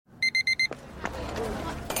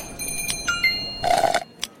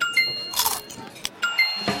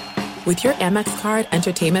With your Amex card,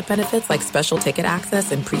 entertainment benefits like special ticket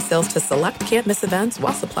access and pre-sales to select can't-miss events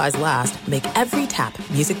while supplies last make every tap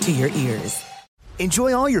music to your ears.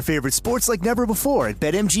 Enjoy all your favorite sports like never before at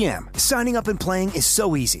BetMGM. Signing up and playing is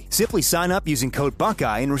so easy. Simply sign up using code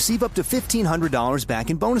Buckeye and receive up to $1,500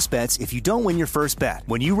 back in bonus bets if you don't win your first bet.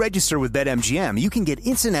 When you register with BetMGM, you can get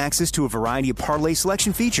instant access to a variety of parlay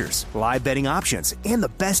selection features, live betting options, and the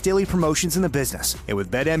best daily promotions in the business. And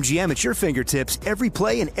with BetMGM at your fingertips, every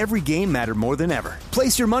play and every game matter more than ever.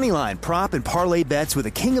 Place your moneyline, prop, and parlay bets with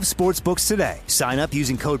the king of sportsbooks today. Sign up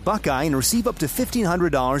using code Buckeye and receive up to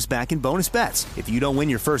 $1,500 back in bonus bets if you don't win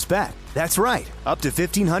your first bet. That's right, up to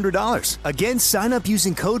 $1,500. Again, sign up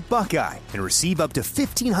using code Buckeye and receive up to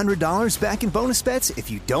 $1,500 back in bonus bets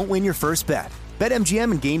if you don't win your first bet.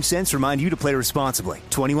 BetMGM and GameSense remind you to play responsibly.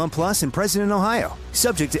 21 plus and present in Ohio.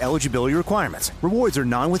 Subject to eligibility requirements. Rewards are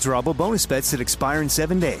non-withdrawable bonus bets that expire in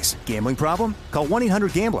 7 days. Gambling problem? Call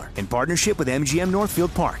 1-800-GAMBLER in partnership with MGM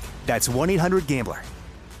Northfield Park. That's 1-800-GAMBLER.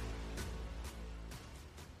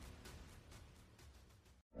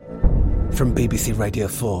 From BBC Radio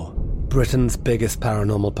 4, Britain's biggest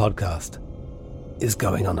paranormal podcast is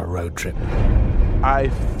going on a road trip. I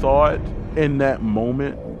thought in that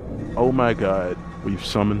moment, oh my God, we've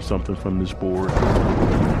summoned something from this board.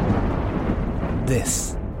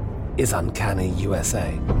 This is Uncanny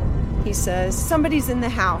USA. He says, somebody's in the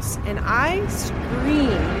house, and I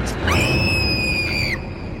screamed.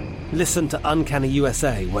 Listen to Uncanny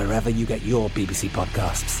USA wherever you get your BBC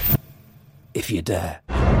podcasts, if you dare.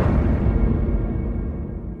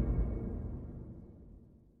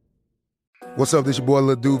 What's up, this your boy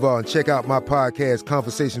Lil Duval, and check out my podcast,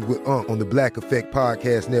 Conversations with Unc, on the Black Effect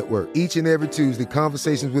Podcast Network. Each and every Tuesday,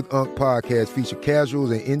 Conversations with Unc podcast feature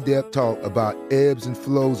casuals and in-depth talk about ebbs and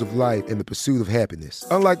flows of life and the pursuit of happiness.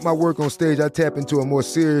 Unlike my work on stage, I tap into a more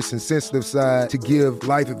serious and sensitive side to give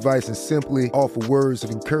life advice and simply offer words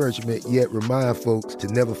of encouragement, yet remind folks to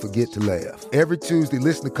never forget to laugh. Every Tuesday,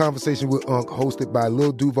 listen to Conversations with Unc, hosted by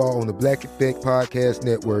Lil Duval on the Black Effect Podcast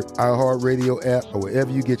Network, iHeartRadio app, or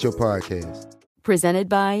wherever you get your podcasts. Presented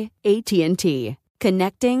by AT&T.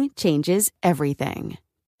 Connecting changes everything.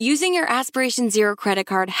 Using your Aspiration Zero credit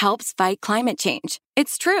card helps fight climate change.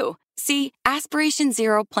 It's true. See, Aspiration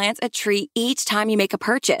Zero plants a tree each time you make a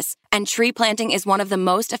purchase, and tree planting is one of the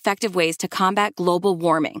most effective ways to combat global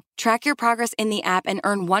warming. Track your progress in the app and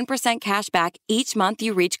earn 1% cash back each month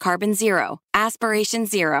you reach carbon zero. Aspiration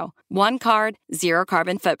Zero. One card, zero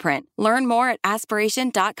carbon footprint. Learn more at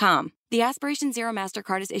aspiration.com. The Aspiration Zero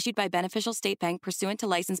MasterCard is issued by Beneficial State Bank pursuant to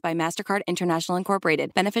license by MasterCard International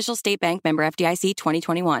Incorporated. Beneficial State Bank, member FDIC,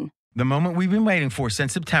 2021. The moment we've been waiting for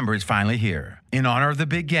since September is finally here. In honor of the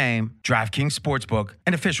big game, DraftKings Sportsbook,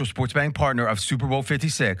 an official sports betting partner of Super Bowl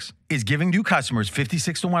 56, is giving new customers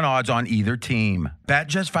 56-1 odds on either team. Bet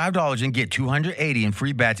just $5 and get $280 in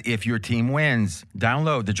free bets if your team wins.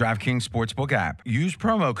 Download the DraftKings Sportsbook app. Use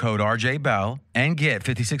promo code RJBell and get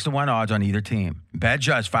 56-1 odds on either team. Bet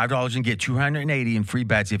just $5 and get $280 in free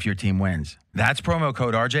bets if your team wins. That's promo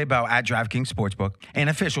code RJBell at DraftKings Sportsbook, an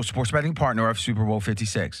official sports betting partner of Super Bowl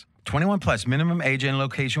 56. 21 plus minimum age and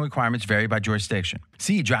location requirements vary by jurisdiction.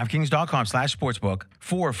 See DraftKings.com/sportsbook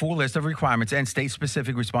for a full list of requirements and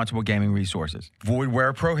state-specific responsible gaming resources. Void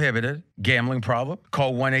where prohibited. Gambling problem?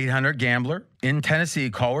 Call 1-800-GAMBLER. In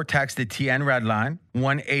Tennessee, call or text the TN Red Line,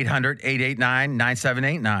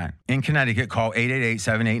 1-800-889-9789. In Connecticut, call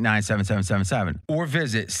 888-789-7777. Or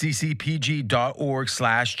visit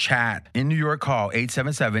ccpg.org/chat. In New York, call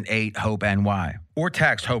 877-8-HOPE-NY. Or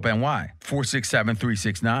text HOPE-NY,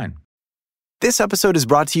 467-369. This episode is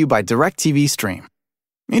brought to you by DirecTV Stream.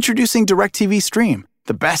 Introducing DirecTV Stream,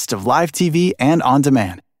 the best of live TV and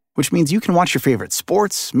on-demand, which means you can watch your favorite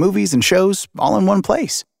sports, movies, and shows all in one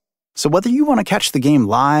place. So whether you want to catch the game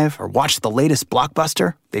live or watch the latest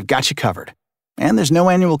blockbuster, they've got you covered. And there's no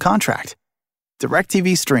annual contract.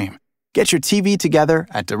 DirecTV Stream. Get your TV together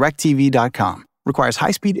at directtv.com. Requires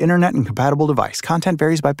high-speed internet and compatible device. Content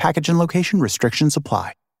varies by package and location. Restrictions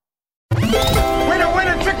apply. Winner,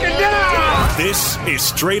 winner, chicken dinner! This is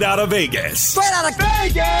Straight Outta Vegas. Straight Outta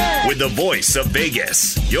Vegas! With the voice of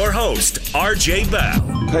Vegas, your host, RJ Bell.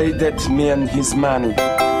 Pay that man his money.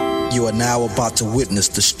 You are now about to witness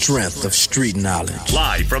the strength of street knowledge.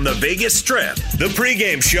 Live from the Vegas Strip, the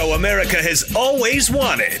pregame show America has always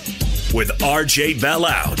wanted. With RJ Bell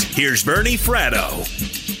out, here's Bernie Fratto.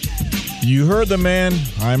 You heard the man.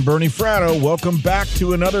 I'm Bernie Fratto. Welcome back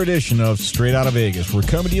to another edition of Straight Outta Vegas. We're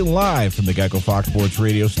coming to you live from the Geico Fox Sports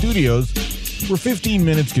Radio studios, where 15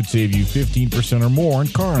 minutes could save you 15% or more on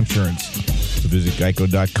car insurance. So visit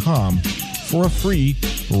geico.com for a free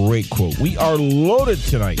rate quote. We are loaded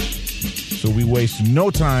tonight, so we waste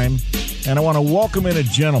no time and I want to welcome in a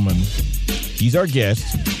gentleman. He's our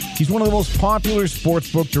guest. He's one of the most popular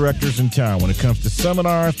sportsbook directors in town when it comes to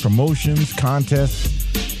seminars, promotions, contests.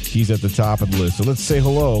 He's at the top of the list. So let's say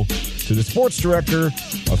hello to the sports director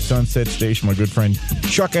of Sunset Station, my good friend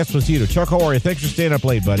Chuck Esposito. Chuck, how are you? Thanks for staying up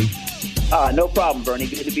late, buddy. No problem, Bernie.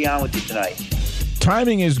 Good to be on with you tonight.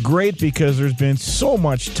 Timing is great because there's been so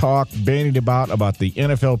much talk bandied about the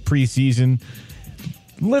NFL preseason.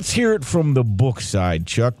 Let's hear it from the book side,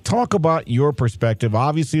 Chuck. Talk about your perspective.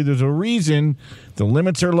 Obviously, there's a reason the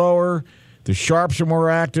limits are lower, the sharps are more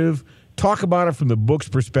active. Talk about it from the book's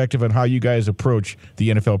perspective and how you guys approach the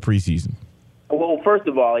NFL preseason. Well, first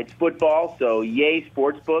of all, it's football, so yay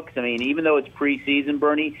sports books. I mean, even though it's preseason,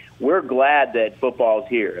 Bernie, we're glad that football's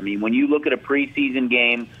here. I mean, when you look at a preseason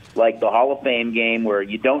game like the Hall of Fame game where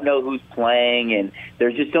you don't know who's playing and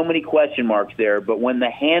there's just so many question marks there, but when the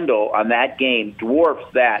handle on that game dwarfs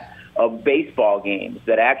that of baseball games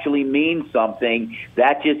that actually mean something,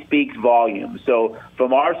 that just speaks volumes. So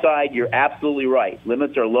from our side, you're absolutely right.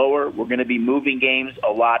 Limits are lower. We're going to be moving games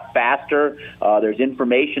a lot faster. There's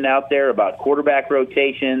information out there about quarterback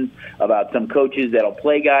rotations, about some coaches that'll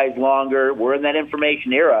play guys longer. We're in that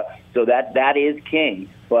information era, so that is king.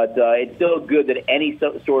 But it's still good that any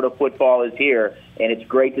sort of football is here, and it's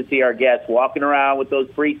great to see our guests walking around with those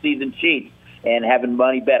preseason sheets and having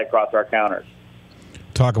money bet across our counters.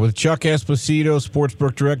 Talking with Chuck Esposito,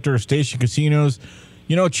 sportsbook director of Station Casinos.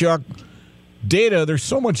 You know, Chuck, there's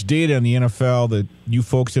so much data in the NFL that you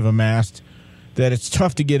folks have amassed that it's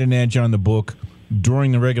tough to get an edge on the book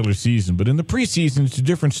during the regular season. But in the preseason, it's a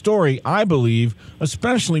different story, I believe,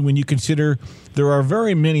 especially when you consider there are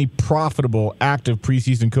very many profitable, active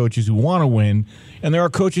preseason coaches who want to win, and there are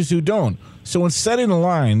coaches who don't. So in setting the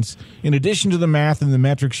lines, in addition to the math and the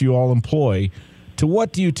metrics you all employ, to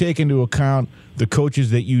what do you take into account the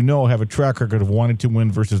coaches that you know have a track record of wanting to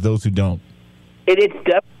win versus those who don't? It's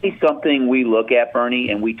definitely something we look at, Bernie,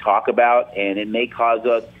 and we talk about, and it may cause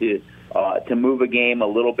us to move a game a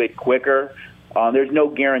little bit quicker. There's no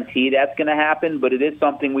guarantee that's going to happen, but it is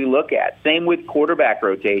something we look at. Same with quarterback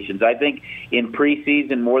rotations. I think in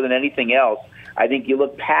preseason, more than anything else, I think you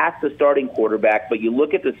look past the starting quarterback, but you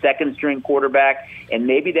look at the second-string quarterback and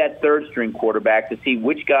maybe that third-string quarterback to see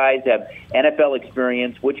which guys have NFL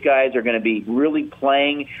experience, which guys are going to be really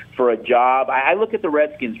playing for a job. I look at the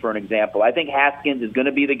Redskins, for an example. I think Haskins is going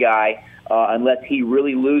to be the guy unless he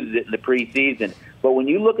really loses it in the preseason. But when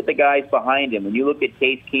you look at the guys behind him, when you look at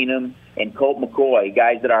Case Keenum and Colt McCoy,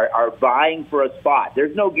 guys that are vying for a spot,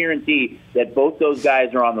 there's no guarantee that both those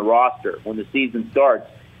guys are on the roster when the season starts.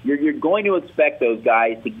 You're going to expect those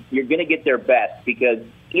guys you're going to get their best because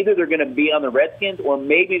either they're going to be on the Redskins or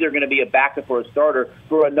maybe they're going to be a backup or a starter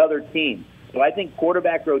for another team. So I think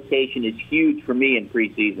quarterback rotation is huge for me in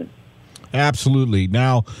preseason. Absolutely.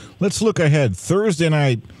 Now, let's look ahead. Thursday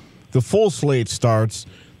night, the full slate starts.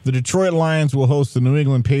 The Detroit Lions will host the New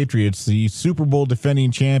England Patriots. The Super Bowl defending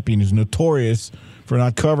champion is notorious for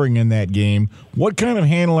not covering in that game. What kind of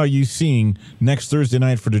handle are you seeing next Thursday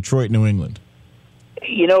night for Detroit, New England?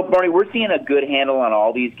 You know, Barney, we're seeing a good handle on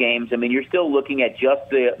all these games. I mean, you're still looking at just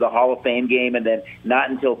the Hall of Fame game, and then not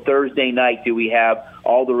until Thursday night do we have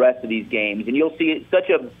all the rest of these games. And you'll see such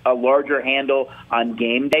a larger handle on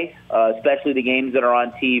game day, especially the games that are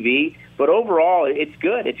on TV. But overall, it's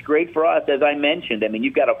good. It's great for us, as I mentioned. I mean,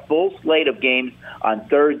 you've got a full slate of games on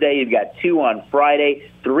Thursday. You've got 2 on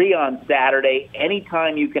Friday, 3 on Saturday.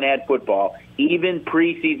 Anytime you can add football, even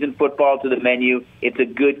preseason football to the menu, it's a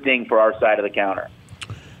good thing for our side of the counter.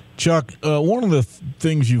 Chuck, one of the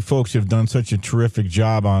things you folks have done such a terrific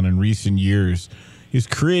job on in recent years is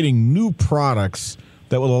creating new products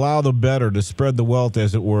that will allow the bettor to spread the wealth,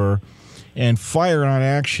 as it were, and fire on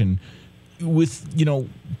action with,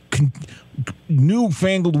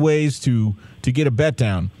 newfangled ways to get a bet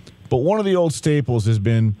down. But one of the old staples has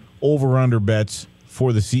been over-under bets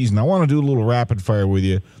for the season. I want to do a little rapid fire with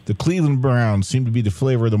you. The Cleveland Browns seem to be the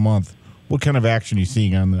flavor of the month. What kind of action are you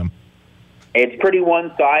seeing on them? It's pretty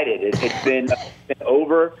one-sided. It's been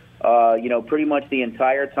over, pretty much the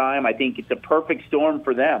entire time. I think it's a perfect storm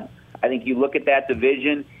for them. I think you look at that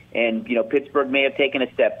division, and, Pittsburgh may have taken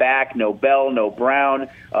a step back. No Bell, no Brown.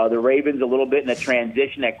 The Ravens a little bit in a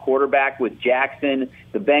transition at quarterback with Jackson.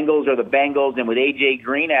 The Bengals are the Bengals, and with A.J.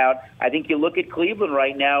 Green out, I think you look at Cleveland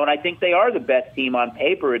right now, and I think they are the best team on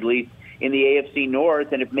paper, at least, in the AFC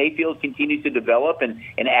North, and if Mayfield continues to develop and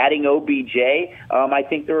adding OBJ, I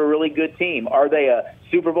think they're a really good team. Are they a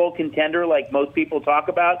Super Bowl contender like most people talk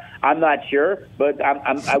about? I'm not sure, but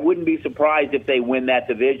I wouldn't be surprised if they win that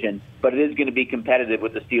division, but it is going to be competitive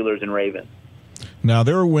with the Steelers and Ravens. Now,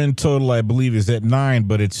 their win total, I believe, is at 9,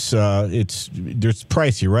 but it's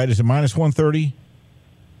pricey, right? Is it minus 130?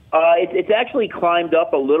 It's actually climbed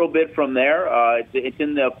up a little bit from there. It's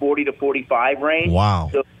in the 40 to 45 range. Wow.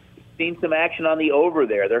 So seen some action on the over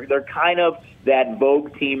there. They're kind of that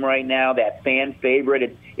Vogue team right now, that fan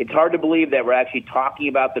favorite. It's hard to believe that we're actually talking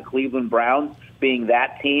about the Cleveland Browns being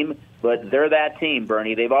that team, but they're that team,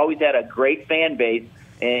 Bernie. They've always had a great fan base,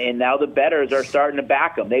 and now the bettors are starting to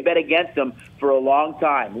back them. They bet against them for a long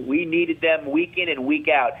time. We needed them week in and week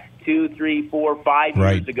out, 2, 3, 4, 5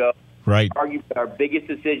 years ago. Right. Arguably our biggest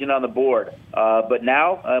decision on the board. But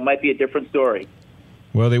now it might be a different story.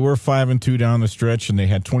 Well, they were 5-2 down the stretch, and they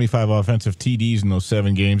had 25 offensive TDs in those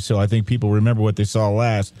 7 games, so I think people remember what they saw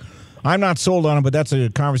last. I'm not sold on them, but that's a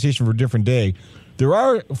conversation for a different day. There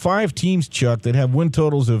are 5 teams, Chuck, that have win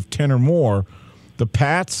totals of 10 or more. The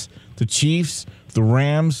Pats, the Chiefs, the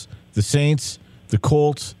Rams, the Saints, the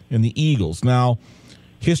Colts, and the Eagles. Now,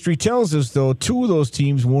 history tells us, though, 2 of those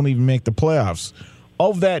teams won't even make the playoffs.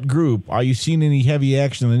 Of that group, are you seeing any heavy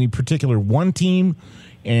action on any particular one team?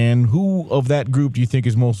 And who of that group do you think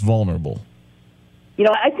is most vulnerable?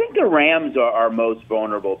 I think the Rams are most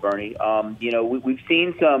vulnerable, Bernie. We've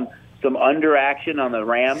seen some under action on the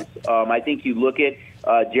Rams. I think you look at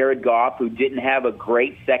Jared Goff, who didn't have a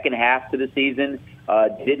great second half to the season,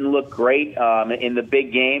 didn't look great in the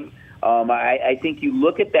big game. I think you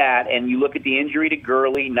look at that, and you look at the injury to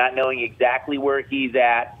Gurley, not knowing exactly where he's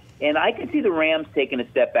at. And I can see the Rams taking a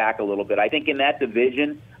step back a little bit. I think in that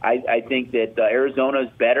division, I think that Arizona's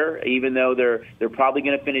better, even though they're probably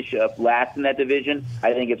going to finish up last in that division.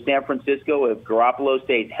 I think if San Francisco, if Garoppolo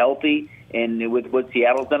stays healthy, and with what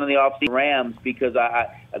Seattle's done in the offseason, Rams, because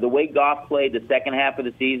the way Goff played the second half of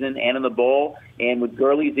the season and in the bowl, and with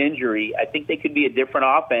Gurley's injury, I think they could be a different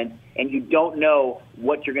offense, and you don't know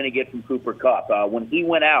what you're going to get from Cooper Kupp. When he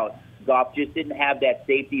went out, Goff just didn't have that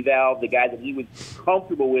safety valve, the guy that he was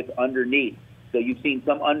comfortable with underneath. So you've seen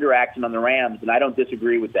some underaction on the Rams, and I don't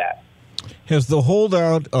disagree with that. Has the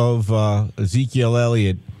holdout of Ezekiel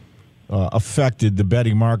Elliott affected the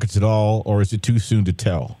betting markets at all, or is it too soon to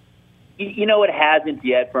tell? It hasn't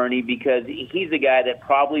yet, Bernie, because he's a guy that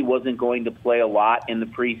probably wasn't going to play a lot in the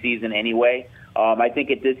preseason anyway. I think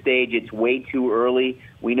at this stage it's way too early.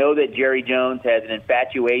 We know that Jerry Jones has an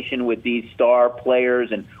infatuation with these star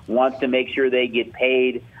players and wants to make sure they get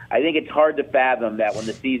paid. I think it's hard to fathom that when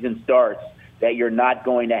the season starts that you're not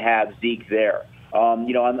going to have Zeke there. On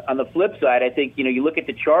the flip side, I think, you look at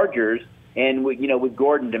the Chargers, and with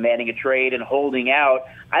Gordon demanding a trade and holding out,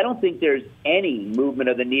 I don't think there's any movement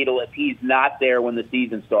of the needle if he's not there when the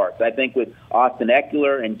season starts. I think with Austin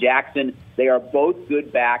Eckler and Jackson, they are both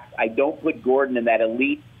good backs. I don't put Gordon in that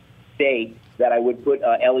elite state that I would put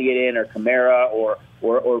Elliott in, or Kamara, or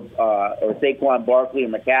Saquon Barkley or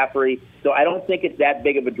McCaffrey. So I don't think it's that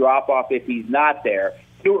big of a drop-off if he's not there.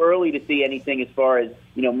 Too early to see anything as far as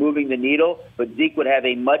moving the needle, but Zeke would have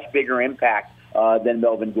a much bigger impact than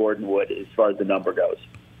Melvin Gordon would as far as the number goes.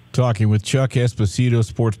 Talking with Chuck Esposito,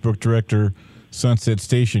 Sportsbook Director, Sunset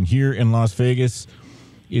Station here in Las Vegas.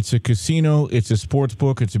 It's a casino, it's a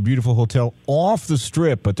sportsbook, it's a beautiful hotel off the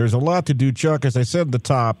Strip, but there's a lot to do, Chuck. As I said at the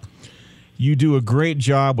top, you do a great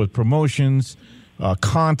job with promotions,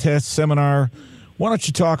 contests, seminar. Why don't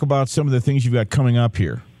you talk about some of the things you've got coming up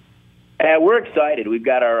here? We're excited. We've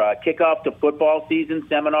got our kickoff to football season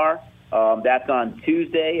seminar. That's on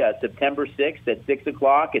Tuesday, September 6th at 6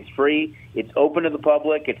 o'clock. It's free. It's open to the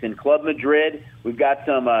public. It's in Club Madrid. We've got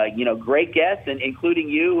some, great guests, and including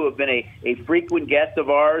you, who have been a frequent guest of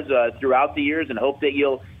ours throughout the years, and hope that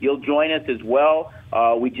you'll join us as well.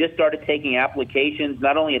 We just started taking applications,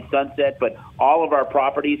 not only at Sunset, but all of our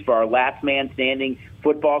properties for our last man standing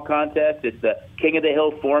football contest. It's the King of the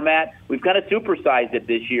Hill format. We've kind of supersized it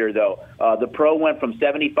this year, though. The pro went from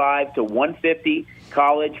 75 to 150,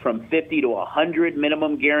 college from 50 to 100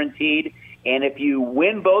 minimum guaranteed. And if you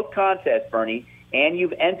win both contests, Bernie, and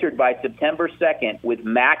you've entered by September 2nd with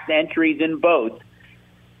max entries in both,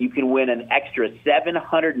 you can win an extra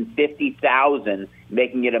 $750,000,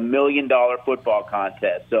 making it $1 million football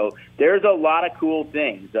contest. So there's a lot of cool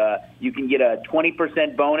things. You can get a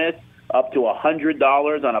 20% bonus up to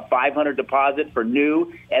 $100 on a $500 deposit for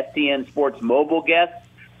new STN Sports mobile guests.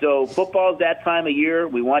 So football is that time of year.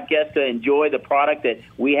 We want guests to enjoy the product that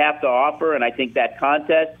we have to offer, and I think that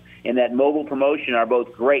contest and that mobile promotion are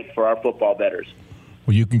both great for our football bettors.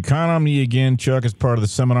 Well, you can count on me again, Chuck, as part of the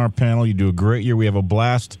seminar panel. You do a great year. We have a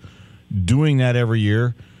blast doing that every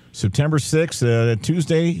year. September 6th,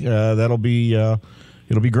 Tuesday, it'll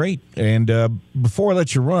be great. And before I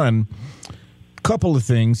let you run, a couple of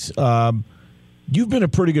things. You've been a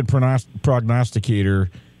pretty good prognosticator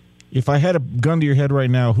If I had a gun to your head right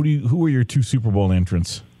now, who are your two Super Bowl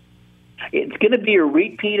entrants? It's going to be a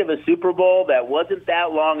repeat of a Super Bowl that wasn't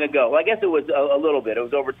that long ago. Well, I guess it was a little bit. It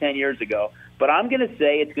was over 10 years ago. But I'm going to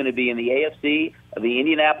say it's going to be in the AFC, the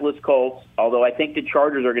Indianapolis Colts, although I think the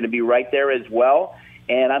Chargers are going to be right there as well.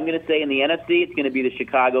 And I'm going to say in the NFC, it's going to be the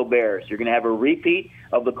Chicago Bears. You're going to have a repeat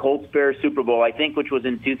of the Colts-Bears Super Bowl, I think, which was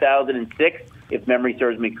in 2006, if memory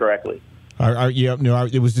serves me correctly.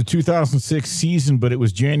 It was the 2006 season, but it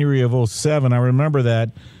was January of 2007. I remember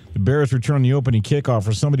that. The Bears returned the opening kickoff,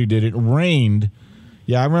 or somebody did. It rained.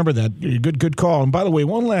 Yeah, I remember that. Good call. And by the way,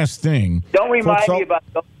 one last thing. Don't remind me about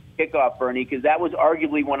the kickoff, Bernie, because that was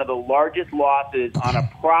arguably one of the largest losses on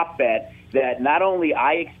a prop bet that not only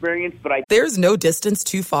I experienced, but There's no distance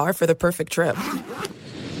too far for the perfect trip.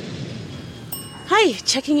 Hi,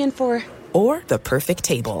 checking in for... Or the perfect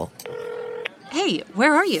table. Hey,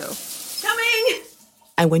 where are you? Coming!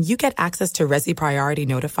 And when you get access to Resi Priority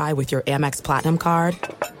Notify with your Amex Platinum card...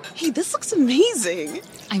 Hey, this looks amazing.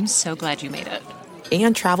 I'm so glad you made it.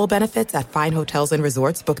 And travel benefits at fine hotels and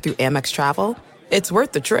resorts booked through Amex Travel, it's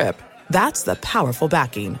worth the trip. That's the powerful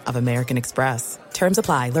backing of American Express. Terms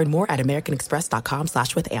apply. Learn more at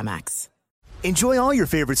americanexpress.com/withAmex. Enjoy all your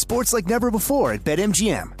favorite sports like never before at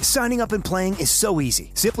BetMGM. Signing up and playing is so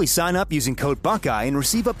easy. Simply sign up using code Buckeye and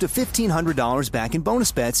receive up to $1,500 back in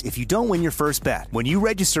bonus bets if you don't win your first bet. When you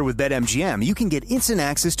register with BetMGM, you can get instant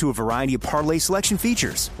access to a variety of parlay selection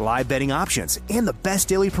features, live betting options, and the best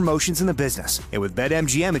daily promotions in the business. And with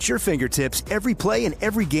BetMGM at your fingertips, every play and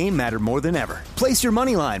every game matter more than ever. Place your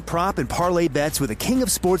moneyline, prop, and parlay bets with the king of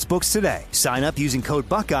sportsbooks today. Sign up using code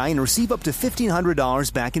Buckeye and receive up to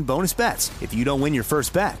 $1,500 back in bonus bets if you don't win your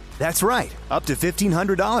first bet. That's right, up to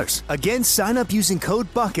 $1,500. Again, sign up using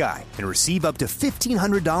code Buckeye and receive up to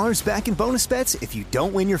 $1,500 back in bonus bets if you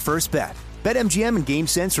don't win your first bet. BetMGM and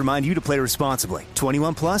GameSense remind you to play responsibly.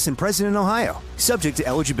 21 plus and present in Ohio. Subject to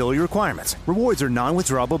eligibility requirements. Rewards are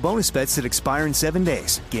non-withdrawable bonus bets that expire in 7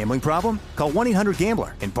 days. Gambling problem? Call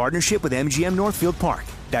 1-800-GAMBLER in partnership with MGM Northfield Park.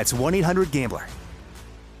 That's 1-800-GAMBLER.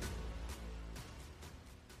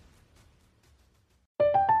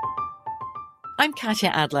 I'm Katya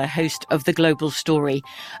Adler, host of The Global Story.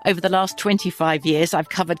 Over the last 25 years, I've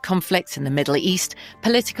covered conflicts in the Middle East,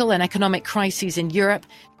 political and economic crises in Europe,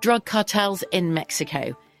 drug cartels in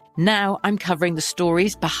Mexico. Now I'm covering the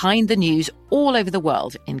stories behind the news all over the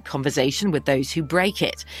world in conversation with those who break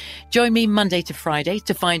it. Join me Monday to Friday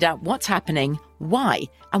to find out what's happening, why,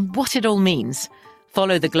 and what it all means.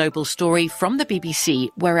 Follow The Global Story from the BBC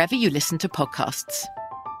wherever you listen to podcasts.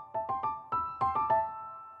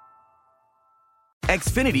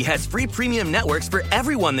 Xfinity has free premium networks for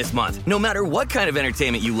everyone this month, no matter what kind of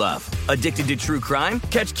entertainment you love. Addicted to true crime?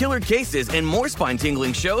 Catch killer cases and more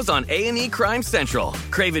spine-tingling shows on A&E Crime Central.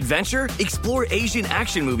 Crave adventure? Explore Asian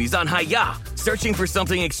action movies on Hi-Ya. Searching for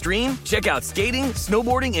something extreme? Check out skating,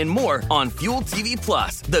 snowboarding, and more on Fuel TV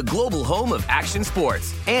Plus, the global home of action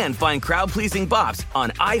sports. And find crowd-pleasing bops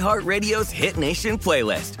on iHeartRadio's Hit Nation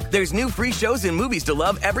playlist. There's new free shows and movies to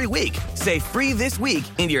love every week. Say free this week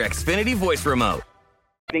in your Xfinity voice remote.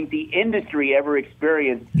 I think the industry ever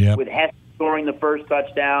experienced with Hess scoring the first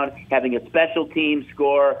touchdown, having a special team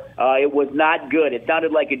score. It was not good. It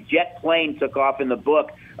sounded like a jet plane took off in the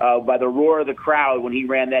book by the roar of the crowd when he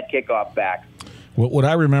ran that kickoff back. What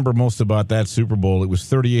I remember most about that Super Bowl, it was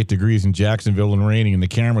 38 degrees in Jacksonville and raining, and the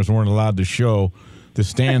cameras weren't allowed to show the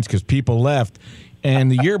stands because people left.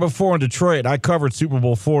 And the year before in Detroit, I covered Super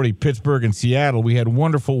Bowl 40, Pittsburgh and Seattle. We had a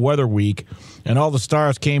wonderful weather week, and all the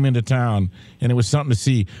stars came into town, and it was something to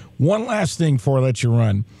see. One last thing before I let you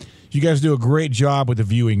run. You guys do a great job with the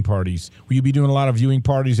viewing parties. Will you be doing a lot of viewing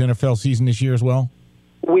parties NFL season this year as well?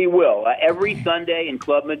 We will. Every Sunday in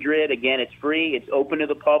Club Madrid. Again, it's free. It's open to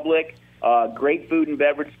the public. Great food and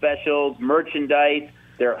beverage specials, merchandise.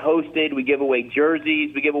 They're hosted. We give away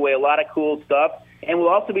jerseys. We give away a lot of cool stuff. And we'll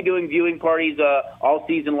also be doing viewing parties all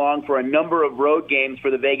season long for a number of road games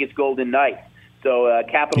for the Vegas Golden Knights. So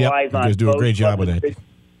capitalize on both. You guys do a great job with that.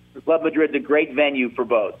 Club Madrid's a great venue for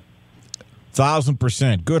both.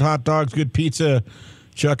 1,000%. Good hot dogs, good pizza.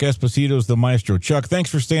 Chuck Esposito's the maestro. Chuck,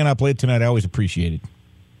 thanks for staying up late tonight. I always appreciate it.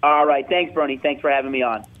 All right. Thanks, Bernie. Thanks for having me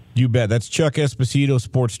on. You bet. That's Chuck Esposito,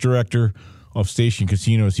 sports director of Station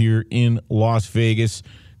Casinos here in Las Vegas.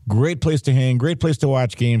 Great place to hang, great place to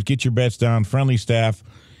watch games, get your bets down, friendly staff,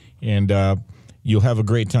 and you'll have a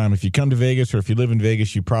great time. If you come to Vegas or if you live in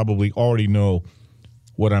Vegas, you probably already know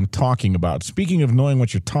what I'm talking about. Speaking of knowing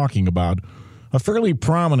what you're talking about, a fairly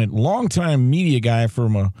prominent, longtime media guy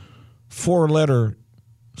from a 4-letter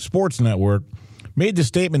sports network made the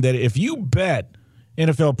statement that if you bet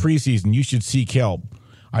NFL preseason, you should seek help.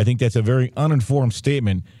 I think that's a very uninformed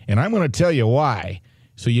statement, and I'm going to tell you why,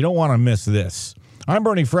 so you don't want to miss this. I'm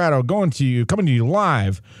Bernie Fratto, coming to you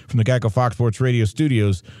live from the Geico Fox Sports Radio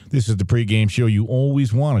studios. This is the pregame show you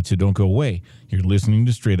always wanted, so don't go away. You're listening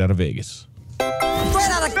to Straight Out of Vegas.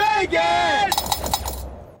 Straight Out of Vegas!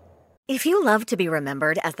 If you love to be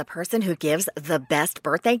remembered as the person who gives the best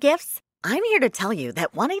birthday gifts, I'm here to tell you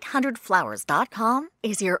that 1-800-Flowers.com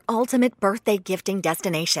is your ultimate birthday gifting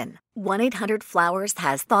destination. 1-800-Flowers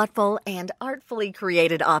has thoughtful and artfully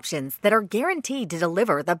created options that are guaranteed to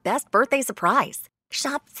deliver the best birthday surprise.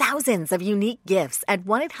 Shop thousands of unique gifts at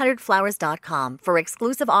 1-800-Flowers.com for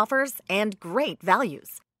exclusive offers and great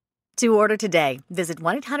values. To order today, visit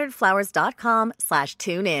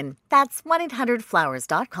 1-800-Flowers.com/tune-in. That's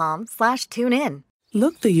 1-800-Flowers.com/tune-in.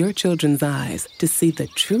 Look through your children's eyes to see the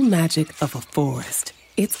true magic of a forest.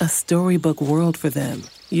 It's a storybook world for them.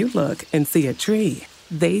 You look and see a tree.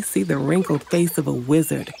 They see the wrinkled face of a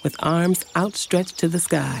wizard with arms outstretched to the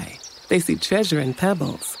sky. They see treasure in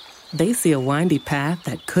pebbles. They see a windy path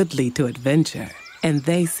that could lead to adventure. And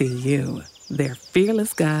they see you, their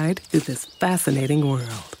fearless guide through this fascinating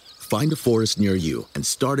world. Find a forest near you and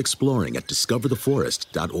start exploring at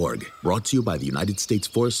discovertheforest.org. Brought to you by the United States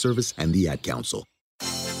Forest Service and the Ad Council.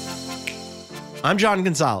 I'm John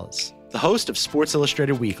Gonzalez, the host of Sports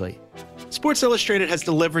Illustrated Weekly. Sports Illustrated has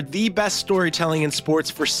delivered the best storytelling in sports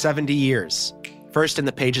for 70 years. First in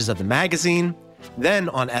the pages of the magazine, then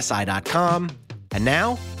on SI.com, and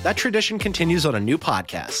now that tradition continues on a new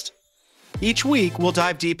podcast. Each week, we'll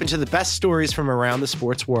dive deep into the best stories from around the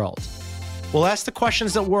sports world. We'll ask the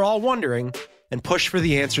questions that we're all wondering and push for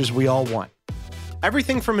the answers we all want.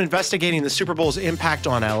 Everything from investigating the Super Bowl's impact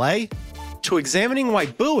on LA to examining why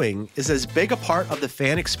booing is as big a part of the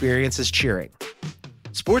fan experience as cheering.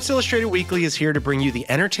 Sports Illustrated Weekly is here to bring you the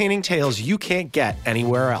entertaining tales you can't get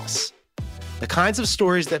anywhere else. The kinds of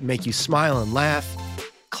stories that make you smile and laugh,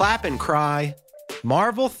 clap and cry,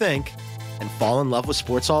 marvel, think, and fall in love with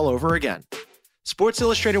sports all over again. Sports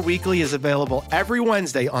Illustrated Weekly is available every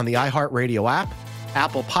Wednesday on the iHeartRadio app,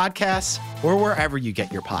 Apple Podcasts, or wherever you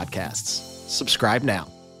get your podcasts. Subscribe now.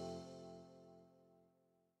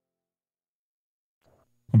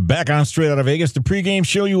 Back on Straight Out of Vegas, the pregame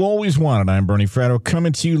show you always wanted. I'm Bernie Fratto,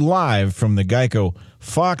 coming to you live from the Geico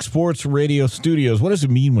Fox Sports Radio studios. What does it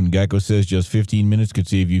mean when Geico says just 15 minutes could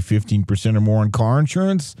save you 15% or more on car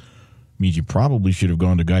insurance? It means you probably should have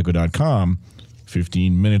gone to geico.com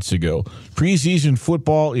 15 minutes ago. Preseason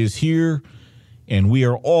football is here, and we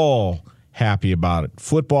are all happy about it.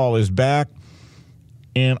 Football is back,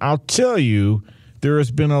 and I'll tell you, there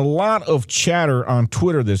has been a lot of chatter on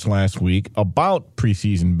Twitter this last week about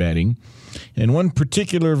preseason betting, and one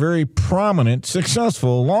particular very prominent,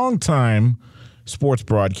 successful, long-time sports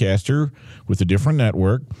broadcaster with a different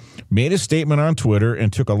network made a statement on Twitter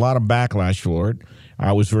and took a lot of backlash for it.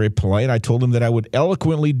 I was very polite. I told him that I would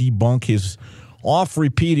eloquently debunk his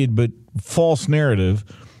oft-repeated but false narrative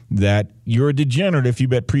that you're a degenerate if you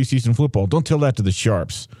bet preseason football. Don't tell that to the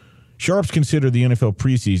Sharps. Sharps consider the NFL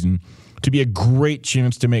preseason to be a great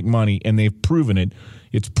chance to make money, and they've proven it.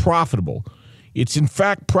 It's profitable. It's, in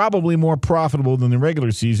fact, probably more profitable than the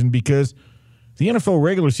regular season because the NFL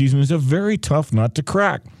regular season is a very tough nut to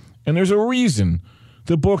crack. And there's a reason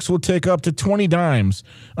the books will take up to 20 dimes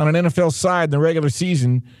on an NFL side in the regular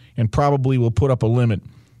season and probably will put up a limit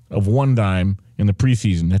of $1 dime in the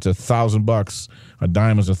preseason. That's $1,000. A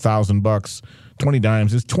dime is $1,000. 20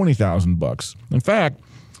 dimes is $20,000. In fact,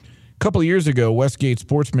 a couple of years ago, Westgate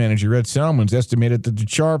sports manager Ed Salmons estimated that the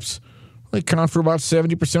Sharps account for about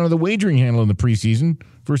 70% of the wagering handle in the preseason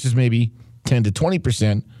versus maybe 10 to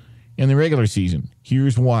 20% in the regular season.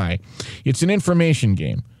 Here's why. It's an information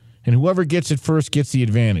game, and whoever gets it first gets the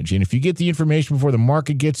advantage. And if you get the information before the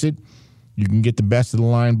market gets it, you can get the best of the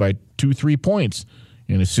line by 2-3 points.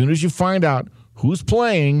 And as soon as you find out who's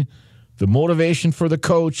playing, the motivation for the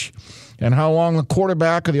coach, and how long the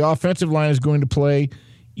quarterback or the offensive line is going to play,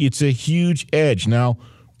 it's a huge edge. Now,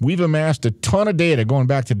 we've amassed a ton of data going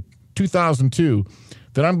back to 2002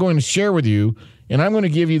 that I'm going to share with you, and I'm going to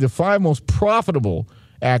give you the 5 most profitable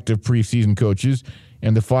active preseason coaches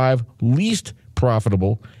and the 5 least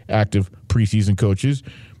profitable active preseason coaches.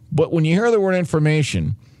 But when you hear the word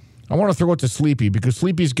information, I want to throw it to Sleepy because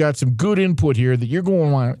Sleepy's got some good input here that you're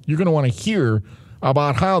going to want to hear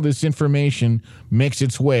about how this information makes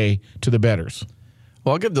its way to the bettors.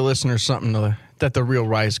 Well, I'll give the listeners something that the real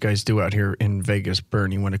Rise guys do out here in Vegas,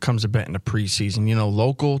 Bernie, when it comes to betting the preseason. You know,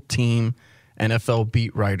 local team NFL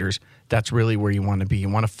beat writers, that's really where you want to be. You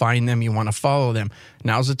want to find them. You want to follow them.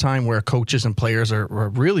 Now's the time where coaches and players are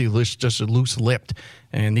really just loose-lipped.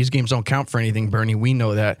 And these games don't count for anything, Bernie. We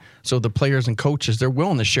know that. So the players and coaches, they're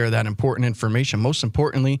willing to share that important information. Most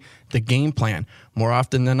importantly, the game plan. More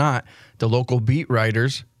often than not, the local beat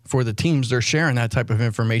writers for the teams, they're sharing that type of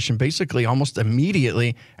information basically almost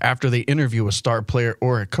immediately after they interview a star player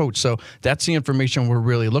or a coach. So that's the information we're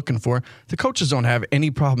really looking for. The coaches don't have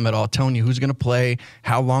any problem at all telling you who's going to play,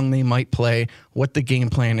 how long they might play, what the game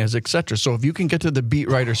plan is, etc. So if you can get to the beat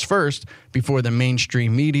writers first before the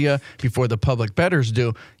mainstream media, before the public bettors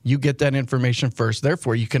do, you get that information first.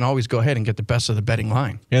 Therefore, you can always go ahead and get the best of the betting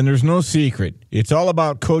line. And there's no secret. It's all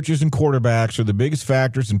about coaches and quarterbacks are the biggest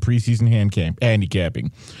factors in preseason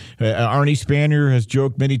handicapping. Arnie Spanier has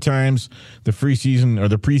joked many times the preseason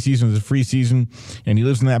is a free season, and he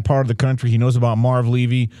lives in that part of the country. He knows about Marv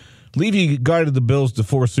Levy. Levy guided the Bills to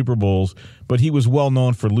 4 Super Bowls, but he was well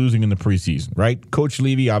known for losing in the preseason, right? Coach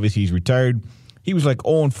Levy, obviously he's retired. He was like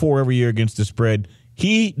 0-4 every year against the spread.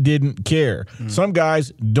 He didn't care. Some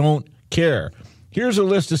guys don't care. Here's a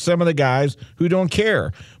list of some of the guys who don't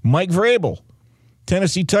care. Mike Vrabel,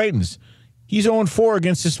 Tennessee Titans. He's 0-4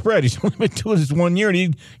 against the spread. He's only been doing this 1 year,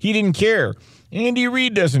 and he didn't care. Andy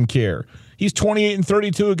Reid doesn't care. He's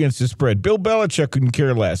 28-32 against the spread. Bill Belichick couldn't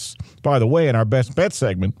care less. By the way, in our best bet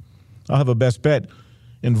segment, I'll have a best bet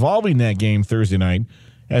involving that game Thursday night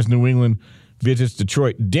as New England visits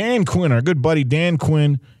Detroit. Dan Quinn, our good buddy Dan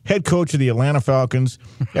Quinn, head coach of the Atlanta Falcons,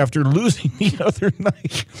 after losing the other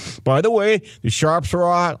night. By the way, the Sharps are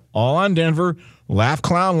all on Denver. Laugh,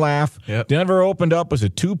 clown, laugh. Yep. Denver opened up as a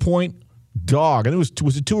 2-point dog. I think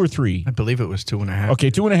was it 2 or 3? I believe it was 2.5.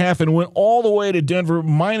 Okay, 2.5, and went all the way to Denver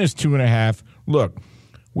minus 2.5. Look,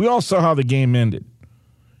 we all saw how the game ended.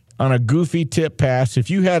 On a goofy tip pass.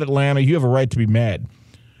 If you had Atlanta, you have a right to be mad.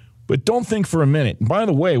 But don't think for a minute. And by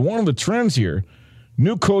the way, one of the trends here,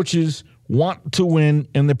 new coaches want to win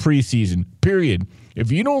in the preseason, period.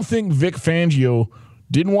 If you don't think Vic Fangio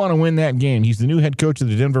didn't want to win that game, he's the new head coach of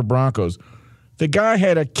the Denver Broncos. The guy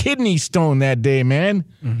had a kidney stone that day, man.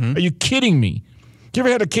 Are you kidding me? You ever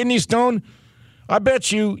had a kidney stone? I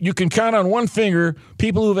bet you can count on one finger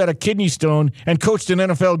people who've had a kidney stone and coached an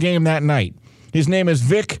NFL game that night. His name is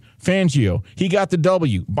Vic Fangio. He got the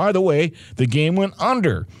W. By the way, the game went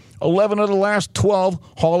under. 11 of the last 12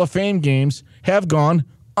 Hall of Fame games have gone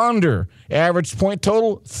under. Average point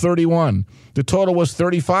total, 31. The total was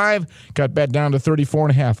 35, got bet down to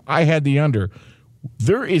 34.5. I had the under.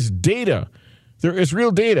 There is data. There is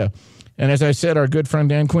real data. And as I said, our good friend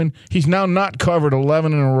Dan Quinn, he's now not covered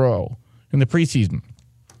 11 in a row in the preseason.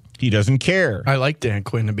 He doesn't care. I like Dan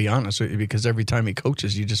Quinn, to be honest with you, because every time he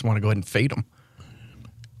coaches, you just want to go ahead and fade him.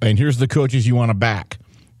 And here's the coaches you want to back.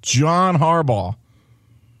 John Harbaugh,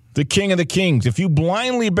 the king of the kings. If you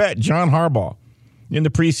blindly bet John Harbaugh in the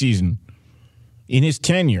preseason, in his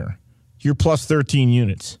tenure, you're plus 13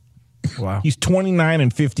 units. Wow. He's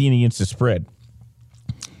 29-15 against the spread.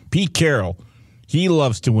 Pete Carroll, he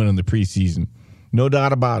loves to win in the preseason. No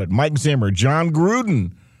doubt about it. Mike Zimmer, John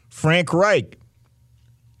Gruden, Frank Reich.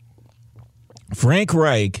 Frank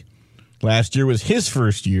Reich, last year was his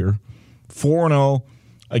first year, 4-0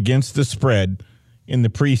 against the spread in the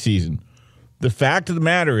preseason. The fact of the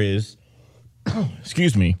matter is,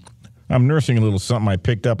 excuse me, I'm nursing a little something I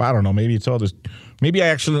picked up. I don't know. Maybe it's all this. Maybe I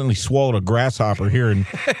accidentally swallowed a grasshopper here in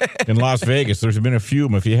Las Vegas. There's been a few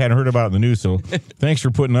of them if you hadn't heard about it in the news. So thanks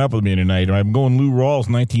for putting up with me tonight. I'm going Lou Rawls,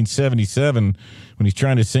 1977, when he's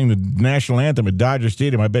trying to sing the national anthem at Dodger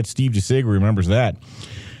Stadium. I bet Steve DeSager remembers that.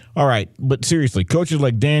 All right, but seriously, coaches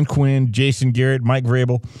like Dan Quinn, Jason Garrett, Mike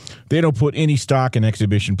Vrabel, they don't put any stock in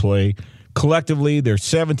exhibition play. Collectively, they're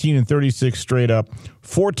 17-36 straight up,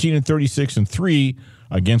 14-36-3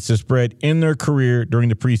 against the spread in their career during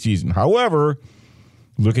the preseason. However,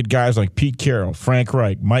 look at guys like Pete Carroll, Frank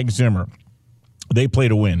Reich, Mike Zimmer. They play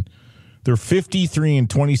to win. They're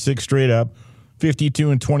 53-26 straight up,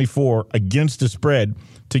 52-24 against the spread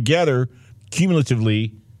together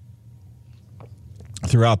cumulatively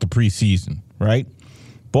throughout the preseason, right?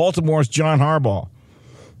 Baltimore's John Harbaugh,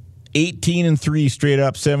 18-3 straight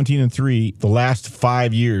up, 17-3 the last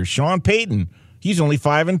 5 years. Sean Payton, he's only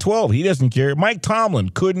 5-12. He doesn't care. Mike Tomlin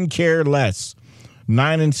couldn't care less,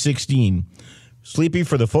 9-16. Sleepy,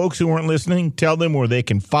 for the folks who weren't listening, tell them where they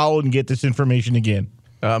can follow and get this information again.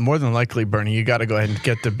 More than likely, Bernie, you got to go ahead and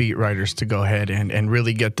get the beat writers to go ahead and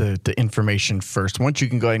really get the information first. Once you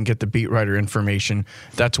can go ahead and get the beat writer information,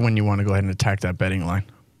 that's when you want to go ahead and attack that betting line.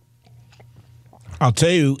 I'll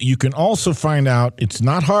tell you, you can also find out, it's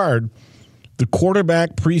not hard, the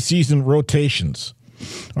quarterback preseason rotations.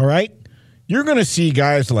 All right? you're going to see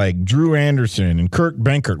guys like Drew Anderson and Kurt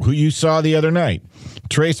Benkert, who you saw the other night,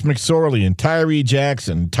 Trace McSorley and Tyree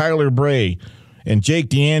Jackson, Tyler Bray, and Jake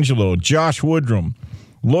D'Angelo, Josh Woodrum,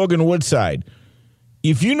 Logan Woodside.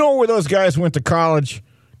 If you know where those guys went to college,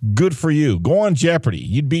 good for you. Go on Jeopardy.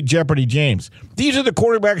 You'd beat Jeopardy James. These are the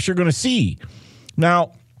quarterbacks you're going to see.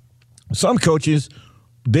 Now, some coaches,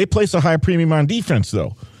 they place a high premium on defense,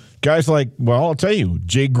 though. Guys like, well, I'll tell you,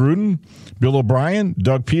 Jay Gruden, Bill O'Brien,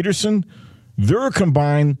 Doug Peterson, they're a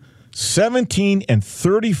combined 17 and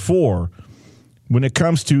 34 when it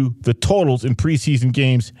comes to the totals in preseason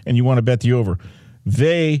games, and you want to bet the over.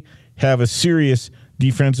 They have a serious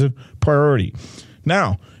defensive priority.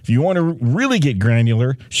 Now, if you want to really get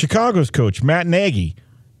granular, Chicago's coach, Matt Nagy,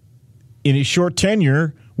 in his short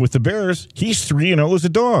tenure with the Bears, he's 3-0 as a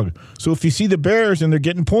dog. So if you see the Bears and they're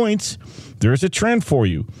getting points, there's a trend for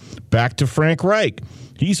you. Back to Frank Reich.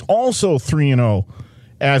 He's also 3-0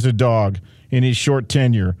 as a dog in his short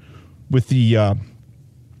tenure with the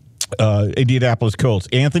Indianapolis Colts.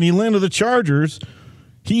 Anthony Lynn of the Chargers,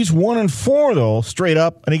 he's 1-4, though, straight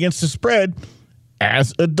up and against the spread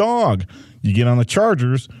as a dog. You get on the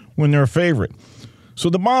Chargers when they're a favorite. So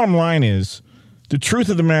the bottom line is, the truth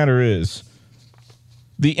of the matter is,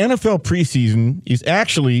 the NFL preseason is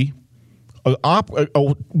actually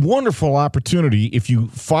a wonderful opportunity if you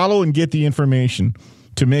follow and get the information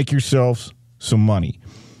to make yourselves some money.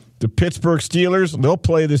 The Pittsburgh Steelers, they'll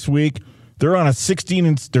play this week. They're on a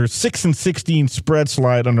 6-16 spread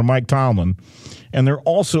slide under Mike Tomlin, and they're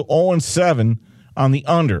also 0-7 on the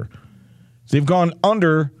under. They've gone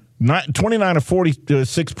under 29 of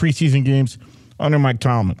 46 preseason games under Mike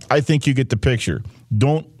Tomlin. I think you get the picture.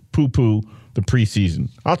 Don't poo-poo the preseason.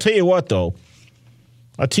 I'll tell you what, though.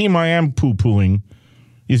 A team I am poo-pooing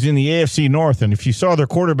is in the AFC North, and if you saw their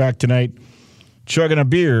quarterback tonight chugging a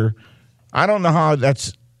beer, I don't know how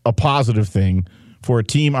that's a positive thing for a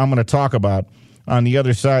team I'm going to talk about on the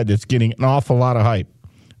other side that's getting an awful lot of hype.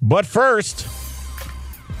 But first,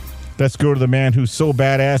 let's go to the man who's so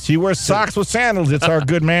badass he wears socks with sandals. It's our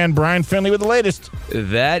good man, Brian Finley, with the latest.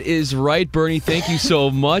 That is right, Bernie. Thank you so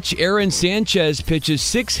much. Aaron Sanchez pitches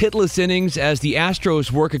 6 hitless innings as the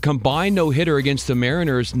Astros work a combined no-hitter against the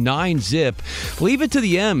Mariners 9-zip. Leave it to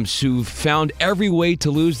the M's, who found every way to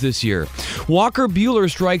lose this year. Walker Buehler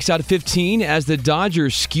strikes out 15 as the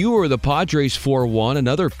Dodgers skewer the Padres 4-1.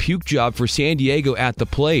 Another puke job for San Diego at the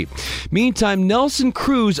plate. Meantime, Nelson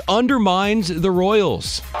Cruz undermines the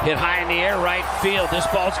Royals. Hit high in the air, right field. This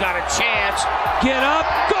ball's got a chance. Get up,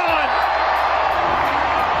 gone!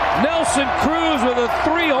 Nelson Cruz with a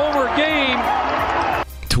 3-homer game.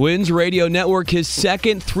 Twins Radio Network, his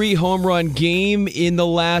second 3-home run game in the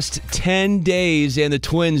last 10 days, and the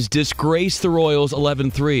Twins disgrace the Royals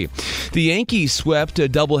 11-3. The Yankees swept a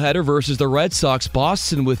doubleheader versus the Red Sox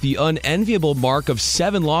Boston with the unenviable mark of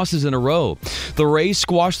 7 losses in a row. The Rays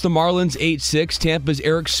squashed the Marlins 8-6. Tampa's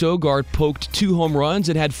Eric Sogard poked 2 home runs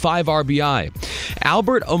and had 5 RBI.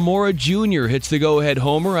 Albert Amora Jr. hits the go-ahead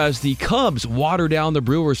homer as the Cubs water down the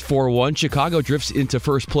Brewers 4-1. Chicago drifts into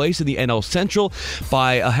first place in the NL Central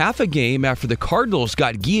by a half a game after the Cardinals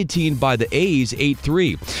got guillotined by the A's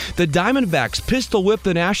 8-3. The Diamondbacks pistol whipped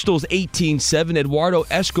the Nationals 18-7. Eduardo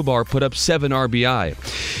Escobar put up 7 RBI.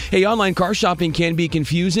 Hey, online car shopping can be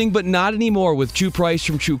confusing, but not anymore with True Price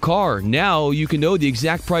from True Car. Now you can know the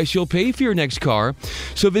exact price you'll pay for your next car.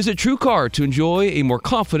 So visit True Car to enjoy a more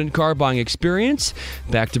confident car buying experience.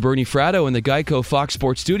 Back to Bernie Fratto in the Geico Fox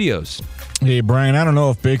Sports Studios. Hey, Brian, I don't know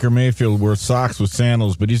if Baker Mayfield wears socks with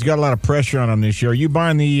sandals, but he's got a lot of pressure on him this year. Are you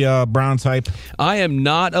buying the Browns hype? I am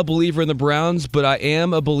not a believer in the Browns, but I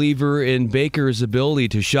am a believer in Baker's ability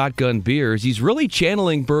to shotgun beers. He's really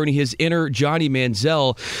channeling, Bernie, his inner Johnny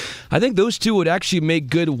Manziel. I think those two would actually make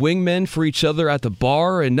good wingmen for each other at the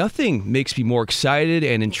bar, and nothing makes me more excited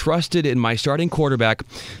and entrusted in my starting quarterback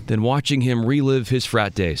than watching him relive his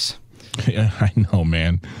frat days. Yeah, I know,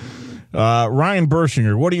 man. Ryan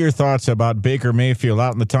Bershinger, what are your thoughts about Baker Mayfield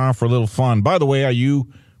out in the town for a little fun? By the way, are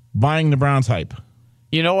you buying the Browns hype?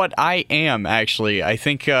 You know what? I am, actually. I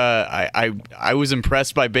think I was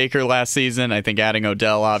impressed by Baker last season. I think adding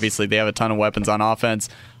Odell, obviously, they have a ton of weapons on offense.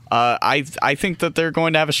 I think that they're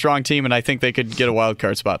going to have a strong team, and I think they could get a wild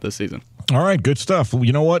card spot this season. All right, good stuff.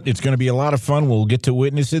 You know what? It's going to be a lot of fun. We'll get to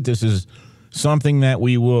witness it. This is something that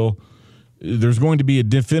we will... There's going to be a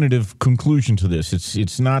definitive conclusion to this.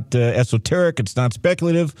 It's not esoteric. It's not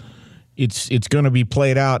speculative. It's going to be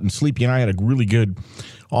played out. And Sleepy and I had a really good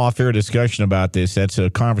off-air discussion about this. That's a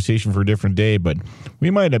conversation for a different day, but we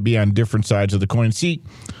might be on different sides of the coin. See,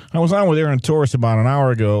 I was on with Aaron Torres about an hour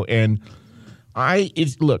ago, and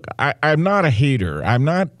I'm not a hater. I'm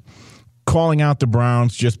not calling out the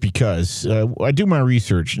Browns just because. I do my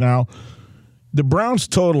research. Now, the Browns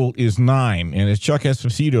total is 9, and as Chuck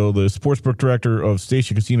Esposito, the sportsbook director of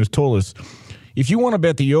Station Casinos, told us, if you want to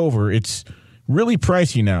bet the over, it's really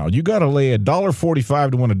pricey now. You got to lay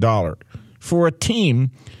 $1.45 to win $1 for a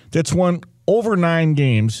team that's won over 9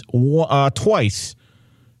 games twice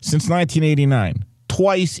since 1989,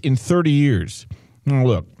 twice in 30 years. Now,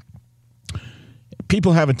 look,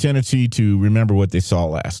 people have a tendency to remember what they saw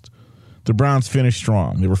last. The Browns finished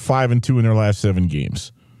strong. They were 5-2 in their last 7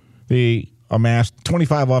 games. They amassed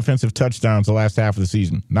 25 offensive touchdowns the last half of the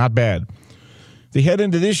season. Not bad. They head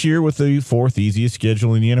into this year with the 4th easiest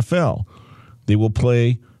schedule in the NFL. They will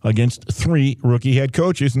play against 3 rookie head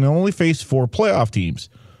coaches, and they'll only face 4 playoff teams.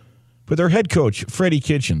 But their head coach, Freddie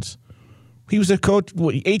Kitchens, he was a coach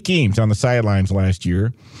 8 games on the sidelines last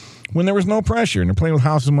year when there was no pressure, and they're playing with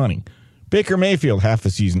house of money. Baker Mayfield, half the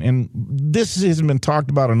season, and this hasn't been talked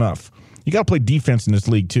about enough. You got to play defense in this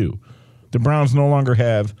league, too. The Browns no longer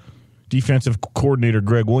have defensive coordinator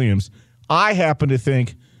Greg Williams. I happen to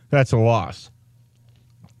think that's a loss.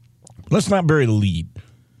 Let's not bury the lead.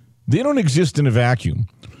 They don't exist in a vacuum.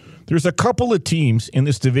 There's a couple of teams in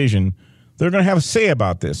this division that are going to have a say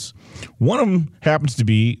about this. One of them happens to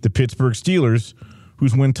be the Pittsburgh Steelers,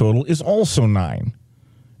 whose win total is also 9.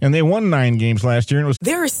 And they won 9 games last year. And it was.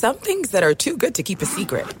 There are some things that are too good to keep a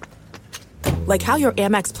secret. Like how your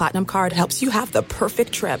Amex Platinum card helps you have the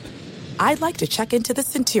perfect trip. I'd like to check into the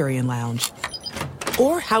Centurion Lounge.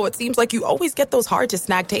 Or how it seems like you always get those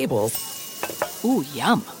hard-to-snag tables. Ooh,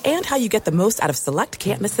 yum. And how you get the most out of select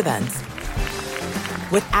can't-miss events.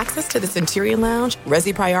 With access to the Centurion Lounge,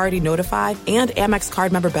 Resi Priority Notified, and Amex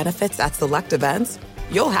card member benefits at select events,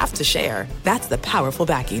 you'll have to share. That's the powerful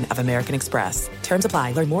backing of American Express. Terms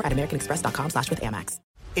apply. Learn more at americanexpress.com/withAmex.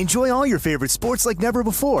 Enjoy all your favorite sports like never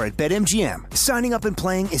before at BetMGM. Signing up and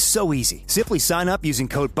playing is so easy. Simply sign up using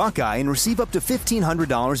code Buckeye and receive up to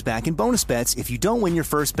 $1,500 back in bonus bets if you don't win your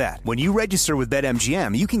first bet. When you register with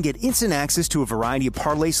BetMGM, you can get instant access to a variety of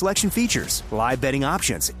parlay selection features, live betting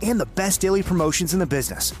options, and the best daily promotions in the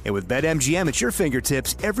business. And with BetMGM at your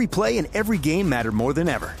fingertips, every play and every game matter more than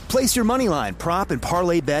ever. Place your moneyline, prop, and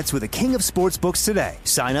parlay bets with the king of sportsbooks today.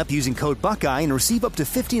 Sign up using code Buckeye and receive up to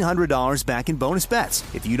 $1,500 back in bonus bets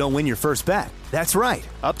if you don't win your first bet. That's right,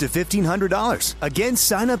 up to $1,500. Again,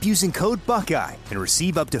 sign up using code Buckeye and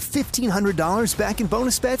receive up to $1,500 back in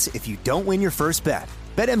bonus bets if you don't win your first bet.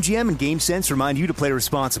 BetMGM and GameSense remind you to play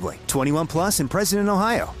responsibly. 21 plus and present in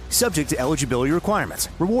Ohio. Subject to eligibility requirements.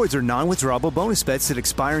 Rewards are non-withdrawable bonus bets that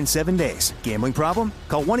expire in 7 days. Gambling problem?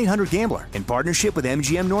 Call 1-800-GAMBLER in partnership with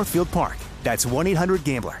MGM Northfield Park. That's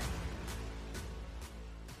 1-800-GAMBLER.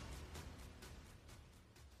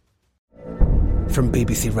 From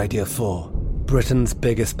BBC Radio 4, Britain's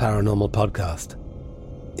biggest paranormal podcast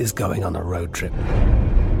is going on a road trip.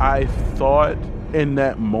 I thought in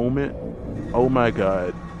that moment, oh my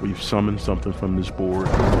God, we've summoned something from this board.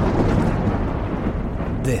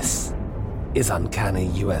 This is Uncanny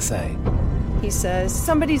USA. He says,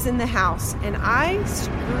 somebody's in the house, and I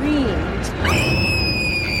screamed.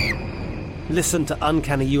 Listen to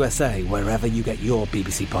Uncanny USA wherever you get your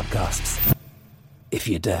BBC podcasts, if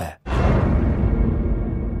you dare.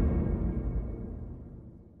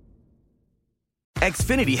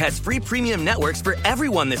 Xfinity has free premium networks for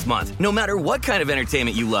everyone this month, no matter what kind of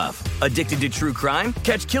entertainment you love. Addicted to true crime?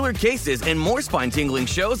 Catch killer cases and more spine-tingling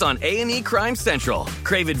shows on A&E Crime Central.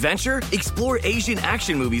 Crave adventure? Explore Asian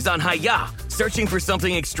action movies on Hi-YAH. Searching for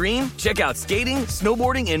something extreme? Check out skating,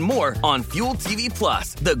 snowboarding, and more on Fuel TV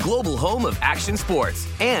Plus, the global home of action sports.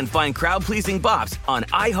 And find crowd-pleasing bops on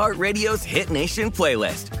iHeartRadio's Hit Nation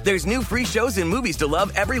playlist. There's new free shows and movies to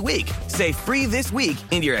love every week. Say free this week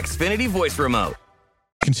in your Xfinity voice remote.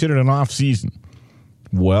 Considered an off season.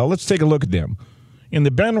 Well, let's take a look at them. In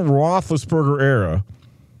the Ben Roethlisberger era,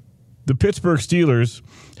 the Pittsburgh Steelers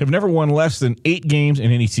have never won less than 8 games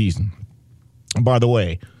in any season. And by the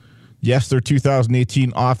way, yes, their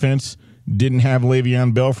 2018 offense didn't have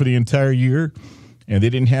Le'Veon Bell for the entire year, and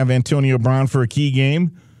they didn't have Antonio Brown for a key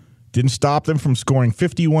game. Didn't stop them from scoring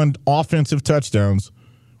 51 offensive touchdowns,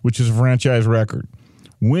 which is a franchise record.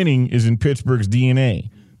 Winning is in Pittsburgh's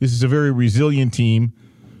DNA. This is a very resilient team.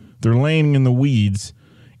 They're laying in the weeds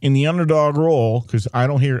in the underdog role, because I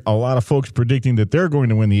don't hear a lot of folks predicting that they're going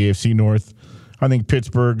to win the AFC North. I think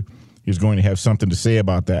Pittsburgh is going to have something to say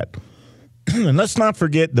about that. And let's not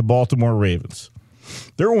forget the Baltimore Ravens.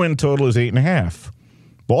 Their win total is 8.5.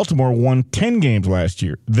 Baltimore won 10 games last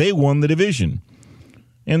year. They won the division.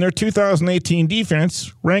 And their 2018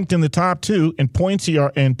 defense ranked in the top 2 in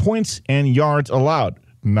points and yards allowed.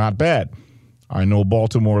 Not bad. I know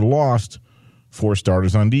Baltimore lost 4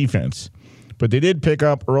 starters on defense. But they did pick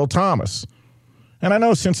up Earl Thomas. And I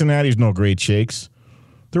know Cincinnati's no great shakes.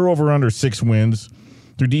 They're over under 6 wins.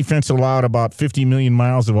 Their defense allowed about 50 million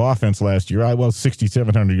miles of offense last year.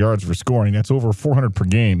 6,700 yards for scoring. That's over 400 per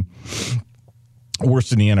game.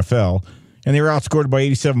 Worst in the NFL. And they were outscored by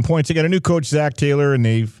 87 points. They got a new coach, Zach Taylor, and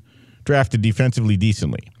they've drafted defensively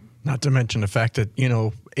decently. Not to mention the fact that,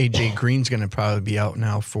 A.J. Green's going to probably be out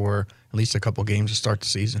now for at least a couple games to start the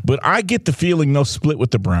season. But I get the feeling they'll split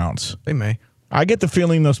with the Browns. They may. I get the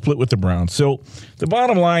feeling they'll split with the Browns. So the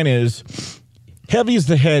bottom line is, heavy is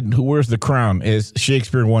the head who wears the crown, as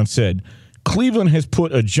Shakespeare once said. Cleveland has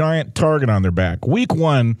put a giant target on their back. Week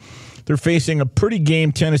 1, they're facing a pretty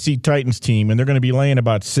game Tennessee Titans team, and they're going to be laying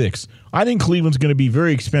about 6. I think Cleveland's going to be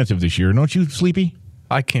very expensive this year. Don't you, Sleepy?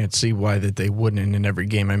 I can't see why that they wouldn't in every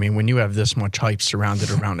game. I mean, when you have this much hype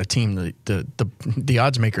surrounded around a team, the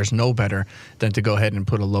odds makers know better than to go ahead and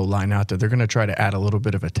put a low line out there. They're going to try to add a little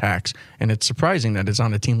bit of a tax. And it's surprising that it's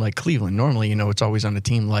on a team like Cleveland. Normally, it's always on a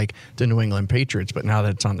team like the New England Patriots, but now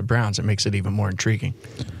that it's on the Browns, it makes it even more intriguing.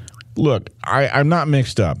 Look, I'm not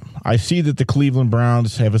mixed up. I see that the Cleveland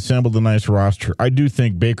Browns have assembled a nice roster. I do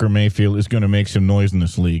think Baker Mayfield is going to make some noise in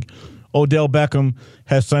this league. Odell Beckham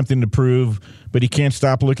has something to prove, but he can't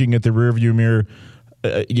stop looking at the rearview mirror,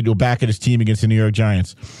 back at his team against the New York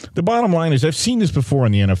Giants. The bottom line is, I've seen this before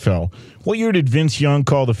in the NFL. What year did Vince Young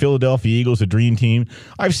call the Philadelphia Eagles a dream team?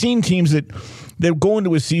 I've seen teams that go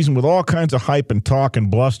into a season with all kinds of hype and talk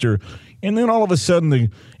and bluster, and then all of a sudden the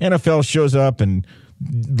NFL shows up and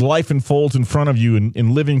life unfolds in front of you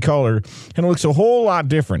in living color, and it looks a whole lot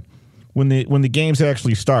different when the games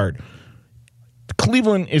actually start.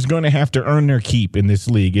 Cleveland is going to have to earn their keep in this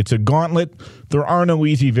league. It's a gauntlet. There are no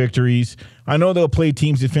easy victories. I know they'll play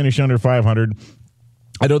teams that finish under 500.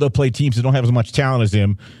 I know they'll play teams that don't have as much talent as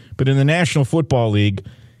them. But in the National Football League,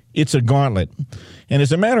 it's a gauntlet. And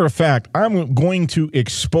as a matter of fact, I'm going to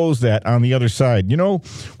expose that on the other side.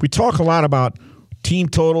 We talk a lot about team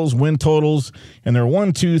totals, win totals, and there are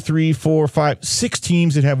 1, 2, 3, 4, 5, 6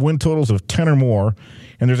 teams that have win totals of 10 or more,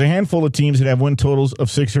 and there's a handful of teams that have win totals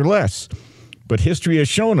of 6 or less. But history has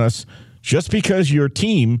shown us, just because your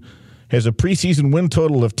team has a preseason win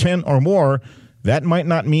total of 10 or more, that might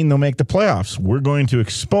not mean they'll make the playoffs. We're going to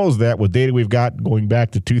expose that with data we've got going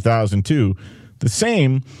back to 2002. The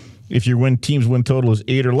same if your team's win total is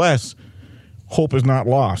 8 or less, hope is not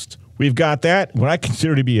lost. We've got that, what I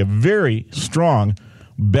consider to be a very strong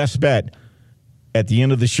best bet at the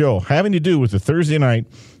end of the show, having to do with the Thursday night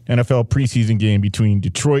NFL preseason game between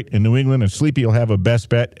Detroit and New England, and Sleepy will have a best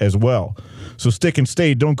bet as well. So stick and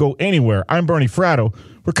stay. Don't go anywhere. I'm Bernie Fratto.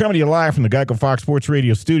 We're coming to you live from the Geico Fox Sports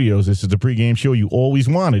Radio studios. This is the pregame show you always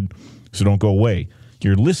wanted, so don't go away.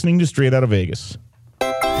 You're listening to Straight Out of Vegas.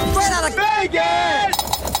 Straight Out of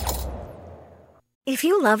Vegas! If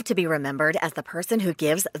you love to be remembered as the person who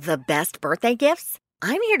gives the best birthday gifts,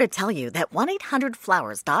 I'm here to tell you that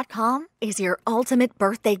 1-800-Flowers.com is your ultimate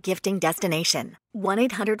birthday gifting destination.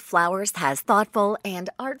 1-800-Flowers has thoughtful and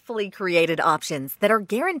artfully created options that are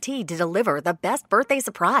guaranteed to deliver the best birthday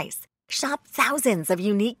surprise. Shop thousands of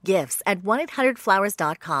unique gifts at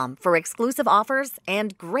 1-800-Flowers.com for exclusive offers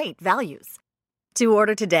and great values. To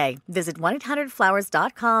order today, visit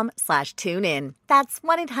 1-800-Flowers.com/tune-in. That's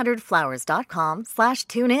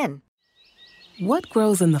 1-800-Flowers.com/tune-in. What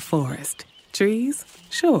grows in the forest? Trees?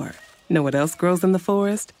 Sure. Know what else grows in the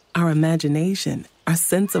forest? Our imagination, our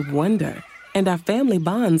sense of wonder, and our family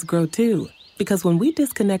bonds grow too. Because when we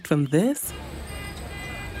disconnect from this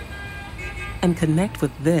and connect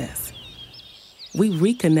with this, we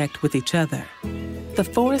reconnect with each other. The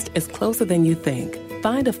forest is closer than you think.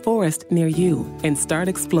 Find a forest near you and start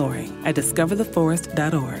exploring at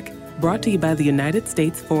discovertheforest.org. Brought to you by the United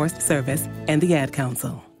States Forest Service and the Ad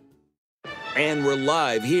Council. And we're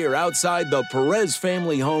live here outside the Perez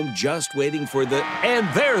family home, just waiting for the...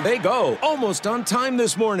 And there they go, almost on time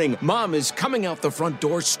this morning. Mom is coming out the front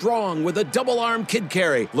door strong with a double-arm kid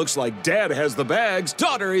carry. Looks like Dad has the bags.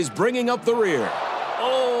 Daughter is bringing up the rear.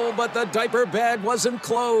 Oh, but the diaper bag wasn't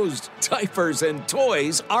closed. Diapers and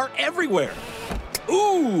toys are everywhere.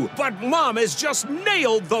 Ooh, but Mom has just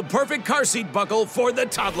nailed the perfect car seat buckle for the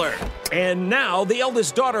toddler. And now the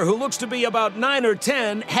eldest daughter, who looks to be about 9 or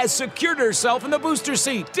 10, has secured herself in the booster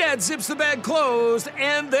seat. Dad zips the bag closed,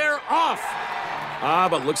 and they're off.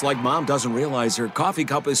 But looks like Mom doesn't realize her coffee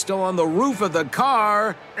cup is still on the roof of the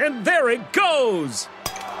car. And there it goes.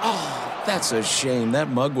 Oh, that's a shame. That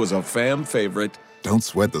mug was a fam favorite. Don't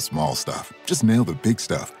sweat the small stuff. Just nail the big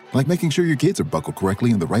stuff. like making sure your kids are buckled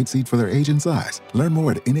correctly in the right seat for their age and size. Learn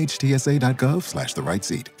more at nhtsa.gov/the right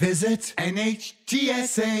seat. Visit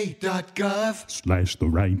nhtsa.gov/the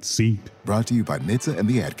right seat. Brought to you by NHTSA and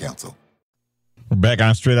the Ad Council. We're back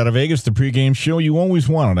on Straight Out of Vegas, the pregame show you always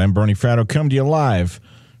wanted. I'm Bernie Fratto, coming to you live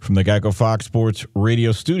from the Geico Fox Sports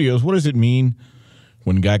Radio studios. What does it mean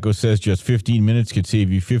when Geico says just 15 minutes could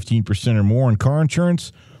save you 15% or more in car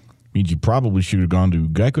insurance? It means you probably should have gone to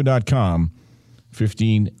geico.com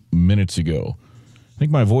 15 minutes ago. I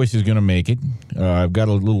think my voice is going to make it. I've got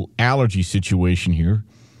a little allergy situation here.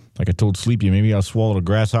 Like I told Sleepy, maybe I swallowed a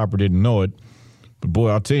grasshopper, didn't know it. But boy,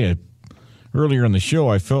 I'll tell you, earlier in the show,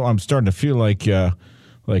 I'm starting to feel like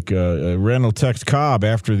Randall Tex Cobb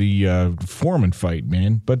after the Foreman fight,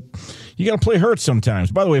 man. But you got to play hurt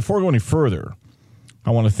sometimes. By the way, before we go any further, I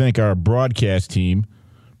want to thank our broadcast team,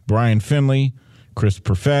 Brian Finley, Chris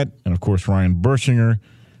Perfett, and, of course, Ryan Bershinger.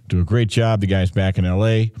 Do a great job. The guys back in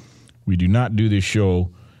L.A. We do not do this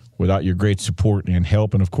show without your great support and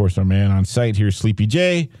help. And, of course, our man on site here, Sleepy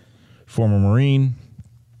J, former Marine,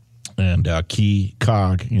 and key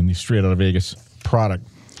cog in the Straight Out of Vegas product.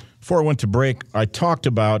 Before I went to break, I talked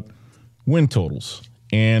about win totals.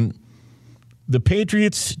 And the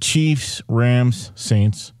Patriots, Chiefs, Rams,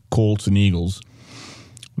 Saints, Colts, and Eagles,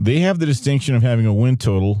 they have the distinction of having a win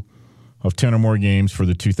total of 10 or more games for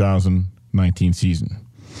the 2019 season.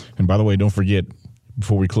 And by the way, don't forget,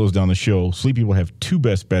 before we close down the show, Sleepy will have two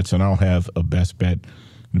best bets, and I'll have a best bet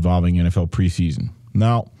involving NFL preseason.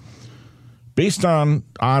 Now, based on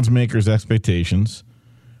odds makers' expectations,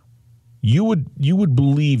 you would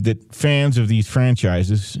believe that fans of these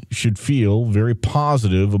franchises should feel very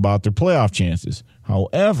positive about their playoff chances.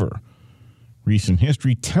 However, recent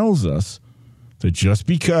history tells us that just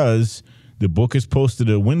because the book has posted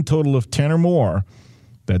a win total of 10 or more,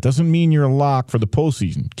 that doesn't mean you're a lock for the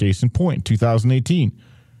postseason. Case in point, 2018.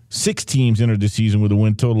 6 teams entered the season with a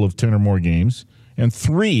win total of 10 or more games, and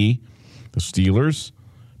 3, the Steelers,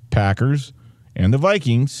 Packers, and the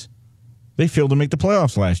Vikings, they failed to make the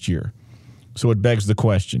playoffs last year. So it begs the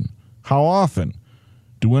question, how often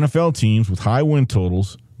do NFL teams with high win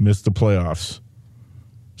totals miss the playoffs?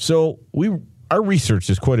 So I researched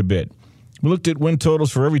this quite a bit. We looked at win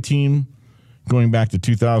totals for every team going back to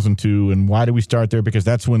 2002, and why did we start there? Because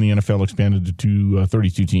that's when the NFL expanded to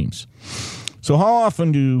 32 teams. So how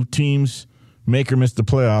often do teams make or miss the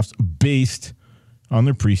playoffs based on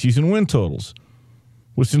their preseason win totals?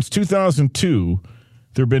 Well, since 2002,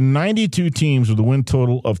 there have been 92 teams with a win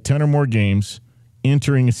total of 10 or more games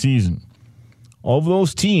entering a season. Of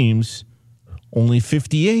those teams, only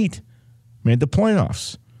 58 made the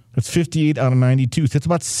playoffs. That's 58 out of 92. So that's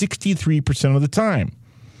about 63% of the time.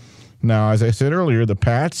 Now, as I said earlier, the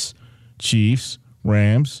Pats, Chiefs,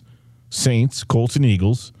 Rams, Saints, Colts, and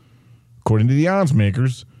Eagles, according to the odds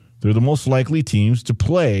makers, they're the most likely teams to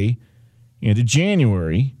play into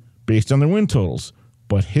January based on their win totals.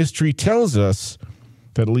 But history tells us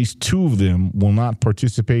that at least 2 of them will not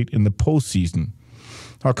participate in the postseason.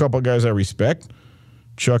 A couple of guys I respect.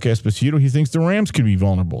 Chuck Esposito, he thinks the Rams could be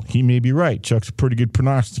vulnerable. He may be right. Chuck's a pretty good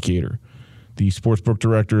prognosticator. The sportsbook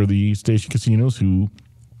director of the Station Casinos, who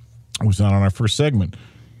was not on our first segment.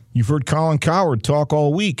 You've heard Colin Cowherd talk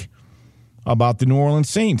all week about the New Orleans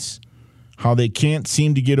Saints, how they can't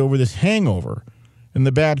seem to get over this hangover and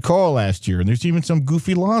the bad call last year, and there's even some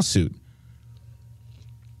goofy lawsuit.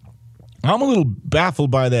 I'm a little baffled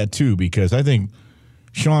by that, too, because I think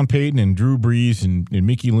Sean Payton and Drew Brees and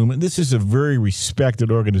Mickey Loomis, this is a very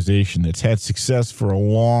respected organization that's had success for a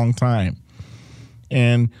long time.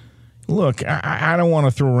 And, look, I don't want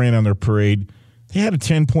to throw rain on their parade. They had a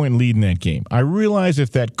 10-point lead in that game. I realize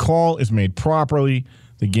if that call is made properly,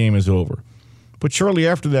 the game is over. But shortly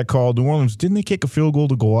after that call, New Orleans, didn't they kick a field goal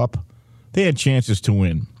to go up? They had chances to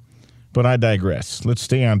win. But I digress. Let's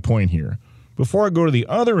stay on point here. Before I go to the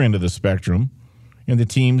other end of the spectrum and the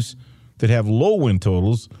teams that have low win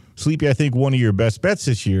totals, Sleepy, I think one of your best bets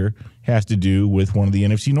this year has to do with one of the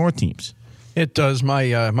NFC North teams. It does.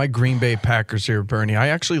 My Green Bay Packers here, Bernie. I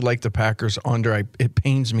actually like the Packers under. It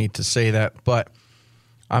pains me to say that, but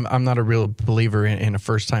I'm not a real believer in a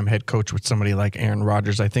first-time head coach with somebody like Aaron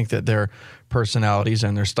Rodgers. I think that their personalities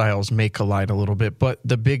and their styles may collide a little bit. But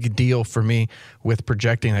the big deal for me with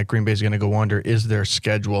projecting that Green Bay is going to go under is their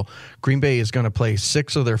schedule. Green Bay is going to play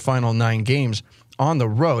 6 of their final 9 games on the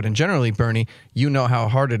road. And generally, Bernie, you know how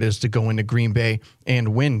hard it is to go into Green Bay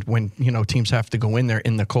and win when, teams have to go in there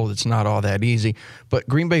in the cold. It's not all that easy. But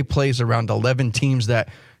Green Bay plays around 11 teams that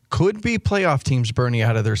could be playoff teams, Bernie,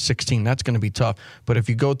 out of their 16. That's going to be tough. But if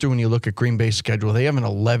you go through and you look at Green Bay's schedule, they have an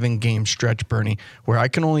 11-game stretch, Bernie, where I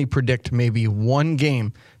can only predict maybe one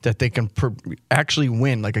game that they can actually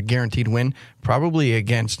win, like a guaranteed win, probably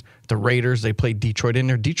against the Raiders. They played Detroit in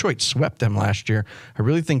there. Detroit swept them last year. I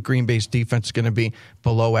really think Green Bay's defense is going to be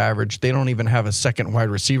below average. They don't even have a second wide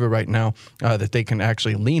receiver right now that they can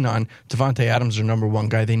actually lean on. Devontae Adams is their number one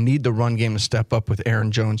guy. They need the run game to step up with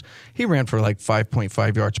Aaron Jones. He ran for like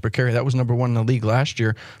 5.5 yards per carry. That was number one in the league last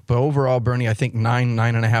year. But overall, Bernie, I think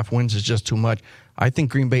 9.5 wins is just too much. I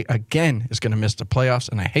think Green Bay, again, is going to miss the playoffs,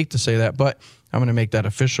 and I hate to say that, but I'm going to make that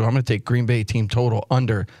official. I'm going to take Green Bay team total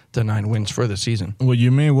under the 9 wins for the season. Well,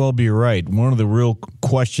 you may well be right. One of the real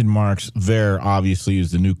question marks there, obviously,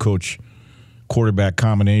 is the new coach-quarterback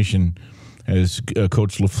combination as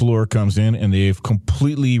Coach LaFleur comes in, and they've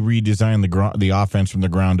completely redesigned the offense from the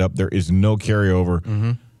ground up. There is no carryover.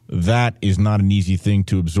 Mm-hmm. That is not an easy thing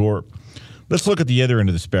to absorb. Let's look at the other end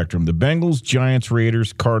of the spectrum. The Bengals, Giants,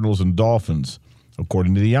 Raiders, Cardinals, and Dolphins.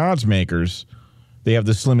 According to the odds makers, they have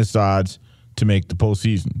the slimmest odds to make the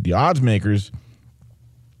postseason. The odds makers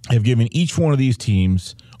have given each one of these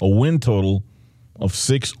teams a win total of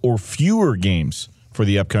 6 or fewer games for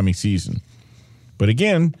the upcoming season. But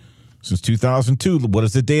again, since 2002, what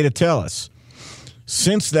does the data tell us?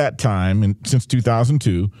 Since that time, and since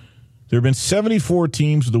 2002, there have been 74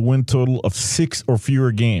 teams with a win total of 6 or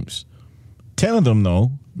fewer games. 10 of them,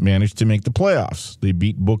 though, managed to make the playoffs. They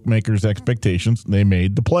beat bookmakers' expectations. They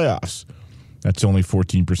made the playoffs. That's only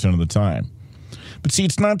 14% of the time. But see,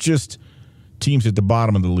 it's not just teams at the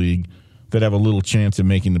bottom of the league that have a little chance of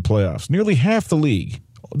making the playoffs. Nearly half the league,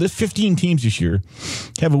 there's 15 teams this year,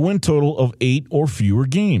 have a win total of 8 or fewer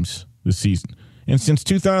games this season. And since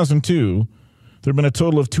 2002, there have been a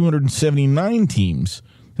total of 279 teams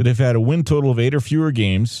that have had a win total of 8 or fewer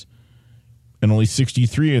games, and only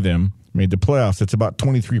 63 of them made the playoffs. That's about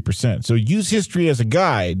 23%. So use history as a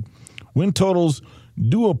guide. Win totals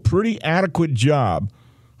do a pretty adequate job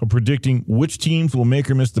of predicting which teams will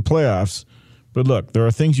make or miss the playoffs. But look, there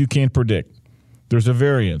are things you can't predict. There's a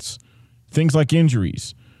variance. Things like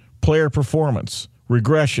injuries, player performance,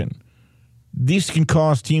 regression. These can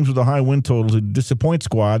cause teams with a high win total to disappoint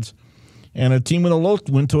squads and a team with a low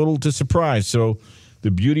win total to surprise. So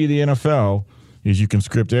the beauty of the NFL is you can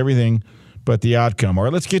script everything but the outcome. All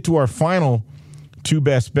right, let's get to our final 2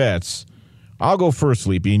 best bets. I'll go first,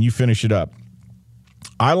 Sleepy, and you finish it up.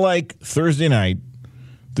 I like Thursday night,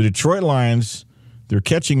 the Detroit Lions. They're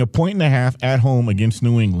catching 1.5 at home against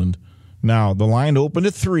New England. Now, the line opened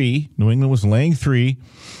at 3. New England was laying 3.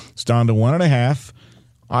 It's down to 1.5.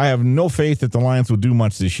 I have no faith that the Lions will do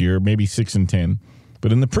much this year, maybe 6-10.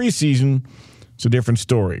 But in the preseason, it's a different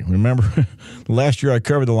story. Remember, last year I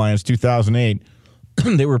covered the Lions, 2008.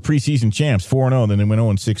 They were preseason champs, 4-0, then they went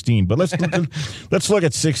 0-16. But let's look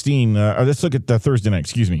at 16. Let's look at Thursday night.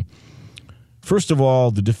 Excuse me. First of all,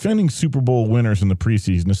 the defending Super Bowl winners in the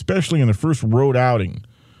preseason, especially in the first road outing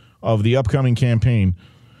of the upcoming campaign,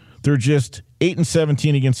 they're just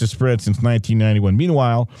 8-17 against the spread since 1991.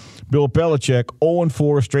 Meanwhile, Bill Belichick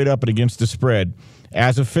 0-4 straight up and against the spread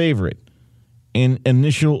as a favorite in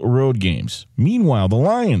initial road games. Meanwhile, the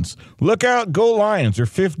Lions, look out, go Lions, are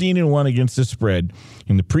 15-1 against the spread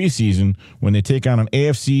in the preseason when they take on an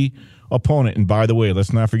AFC opponent. And by the way,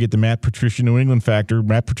 let's not forget the Matt Patricia New England factor.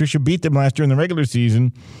 Matt Patricia beat them last year in the regular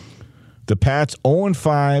season. The Pats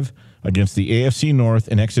 0-5 against the AFC North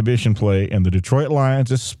in exhibition play, and the Detroit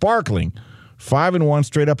Lions is sparkling 5-1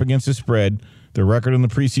 straight up against the spread, their record in the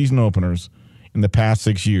preseason openers in the past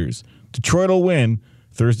 6 years. Detroit will win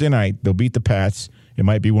Thursday night. They'll beat the Pats. It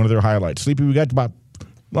might be one of their highlights. Sleepy, we got about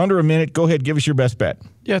under a minute. Go ahead, give us your best bet.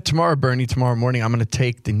 Yeah, tomorrow, Bernie, tomorrow morning, I'm going to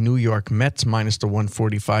take the New York Mets minus the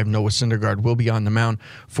 145. Noah Syndergaard will be on the mound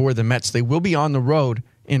for the Mets. They will be on the road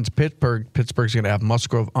in Pittsburgh. Pittsburgh's going to have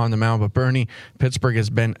Musgrove on the mound. But, Bernie, Pittsburgh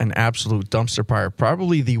has been an absolute dumpster fire.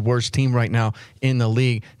 Probably the worst team right now in the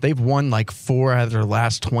league. They've won like 4 out of their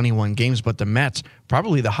last 21 games. But the Mets,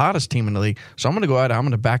 probably the hottest team in the league. So I'm going to go out. I'm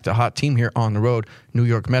going to back the hot team here on the road. New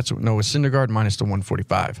York Mets with Noah Syndergaard minus the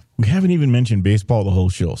 145. We haven't even mentioned baseball the whole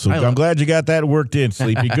show. So I'm glad you got that worked in,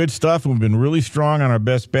 Sleepy. Good stuff. We've been really strong on our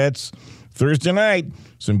best bets. Thursday night,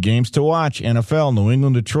 some games to watch. NFL, New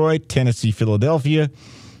England, Detroit, Tennessee, Philadelphia,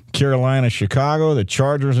 Carolina, Chicago, the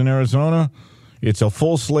Chargers in Arizona. It's a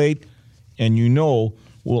full slate, and we'll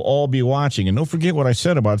all be watching. And don't forget what I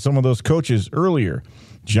said about some of those coaches earlier.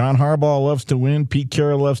 John Harbaugh loves to win. Pete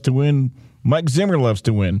Carroll loves to win. Mike Zimmer loves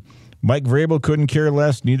to win. Mike Vrabel couldn't care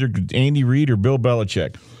less, neither could Andy Reid or Bill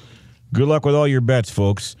Belichick. Good luck with all your bets,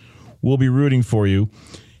 folks. We'll be rooting for you.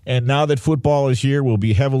 And now that football is here, we'll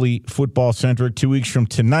be heavily football-centric. 2 weeks from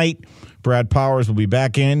tonight, Brad Powers will be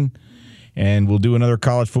back in, and we'll do another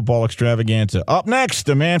college football extravaganza. Up next,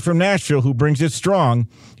 a man from Nashville who brings it strong.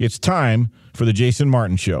 It's time for the Jason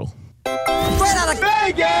Martin Show. Straight out of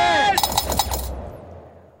Vegas!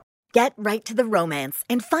 Get right to the romance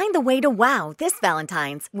and find the way to wow this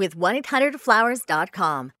Valentine's with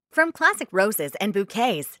 1-800-Flowers.com. From classic roses and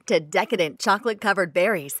bouquets to decadent chocolate-covered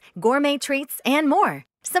berries, gourmet treats, and more.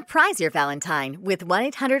 Surprise your Valentine with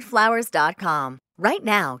 1-800-Flowers.com. Right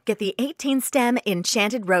now, get the 18-stem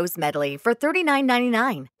Enchanted Rose Medley for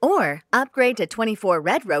 $39.99 or upgrade to 24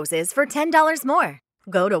 red roses for $10 more.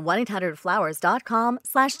 Go to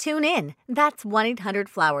 1-800-Flowers.com/tune-in. That's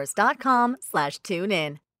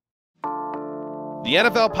 1-800-Flowers.com/tune-in. The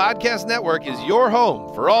NFL Podcast Network is your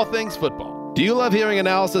home for all things football. Do you love hearing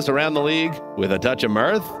analysis around the league with a touch of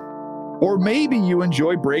mirth? Or maybe you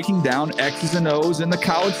enjoy breaking down X's and O's in the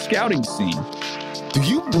college scouting scene. Do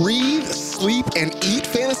you breathe, sleep, and eat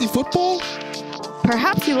fantasy football?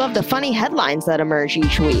 Perhaps you love the funny headlines that emerge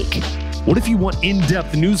each week. What if you want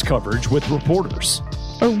in-depth news coverage with reporters?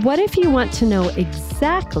 Or what if you want to know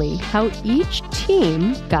exactly how each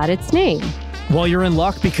team got its name? Well, you're in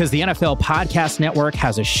luck because the NFL Podcast Network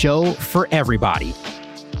has a show for everybody.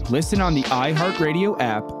 Listen on the iHeartRadio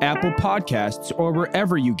app, Apple Podcasts, or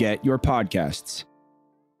wherever you get your podcasts.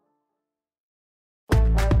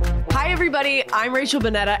 Hi, everybody. I'm Rachel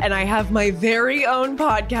Bonnetta, and I have my very own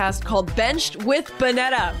podcast called Benched with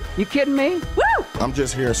Bonnetta. You kidding me? Woo! I'm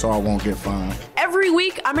just here so I won't get fined. Every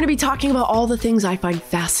week, I'm going to be talking about all the things I find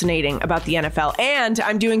fascinating about the NFL, and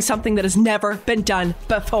I'm doing something that has never been done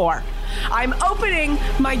before. I'm opening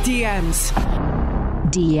my DMs.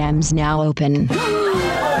 DMs now open.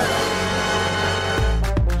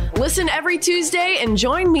 Listen every Tuesday and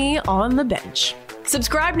join me on the bench.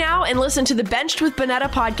 Subscribe now and listen to the Benched with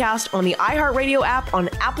Bonnetta podcast on the iHeartRadio app, on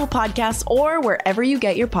Apple Podcasts, or wherever you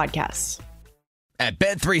get your podcasts. At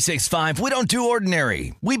Bet365, we don't do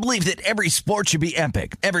ordinary. We believe that every sport should be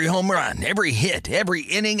epic. Every home run, every hit, every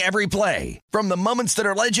inning, every play. From the moments that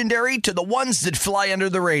are legendary to the ones that fly under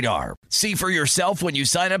the radar. See for yourself when you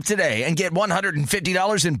sign up today and get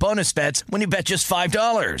 $150 in bonus bets when you bet just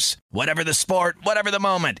 $5. Whatever the sport, whatever the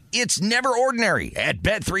moment, it's never ordinary at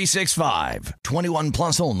Bet365. 21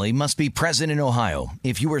 plus only. Must be present in Ohio.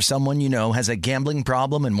 If you or someone you know has a gambling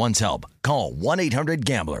problem and wants help, call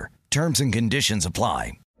 1-800-GAMBLER. Terms and conditions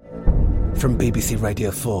apply. From BBC Radio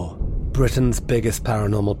 4, Britain's biggest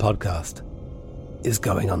paranormal podcast is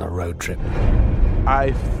going on a road trip.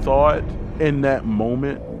 I thought in that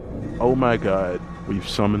moment, oh my God, we've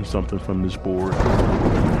summoned something from this board.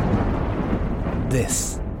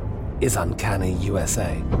 This is Uncanny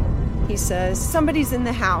USA. He says, somebody's in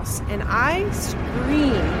the house, and I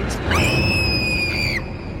screamed.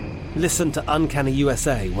 Listen to Uncanny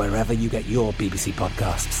USA wherever you get your BBC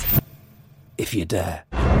podcasts, if you dare.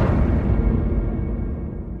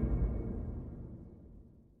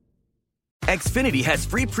 Xfinity has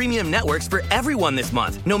free premium networks for everyone this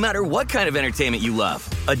month, no matter what kind of entertainment you love.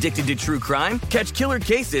 Addicted to true crime? Catch killer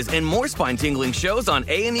cases and more spine-tingling shows on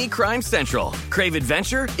A&E Crime Central. Crave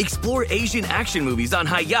adventure? Explore Asian action movies on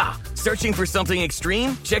Hi-YAH. Searching for something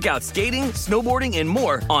extreme? Check out skating, snowboarding, and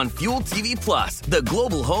more on Fuel TV Plus, the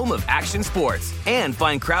global home of action sports. And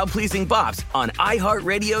find crowd-pleasing bops on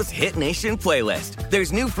iHeartRadio's Hit Nation playlist.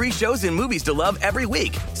 There's new free shows and movies to love every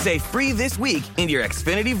week. Say free this week in your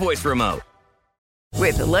Xfinity voice remote.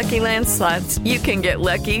 With the Lucky Land Slots, you can get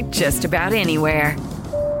lucky just about anywhere.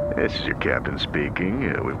 This is your captain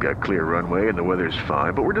speaking. We've got clear runway and the weather's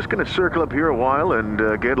fine, but we're just going to circle up here a while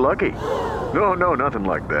and get lucky. No, nothing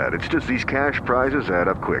like that. It's just these cash prizes add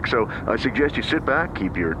up quick. So I suggest you sit back,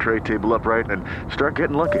 keep your tray table upright, and start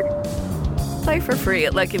getting lucky. Play for free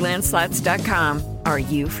at LuckyLandSlots.com. Are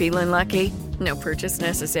you feeling lucky? No purchase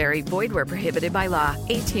necessary. Void where prohibited by law.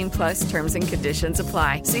 18 plus terms and conditions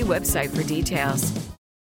apply. See website for details.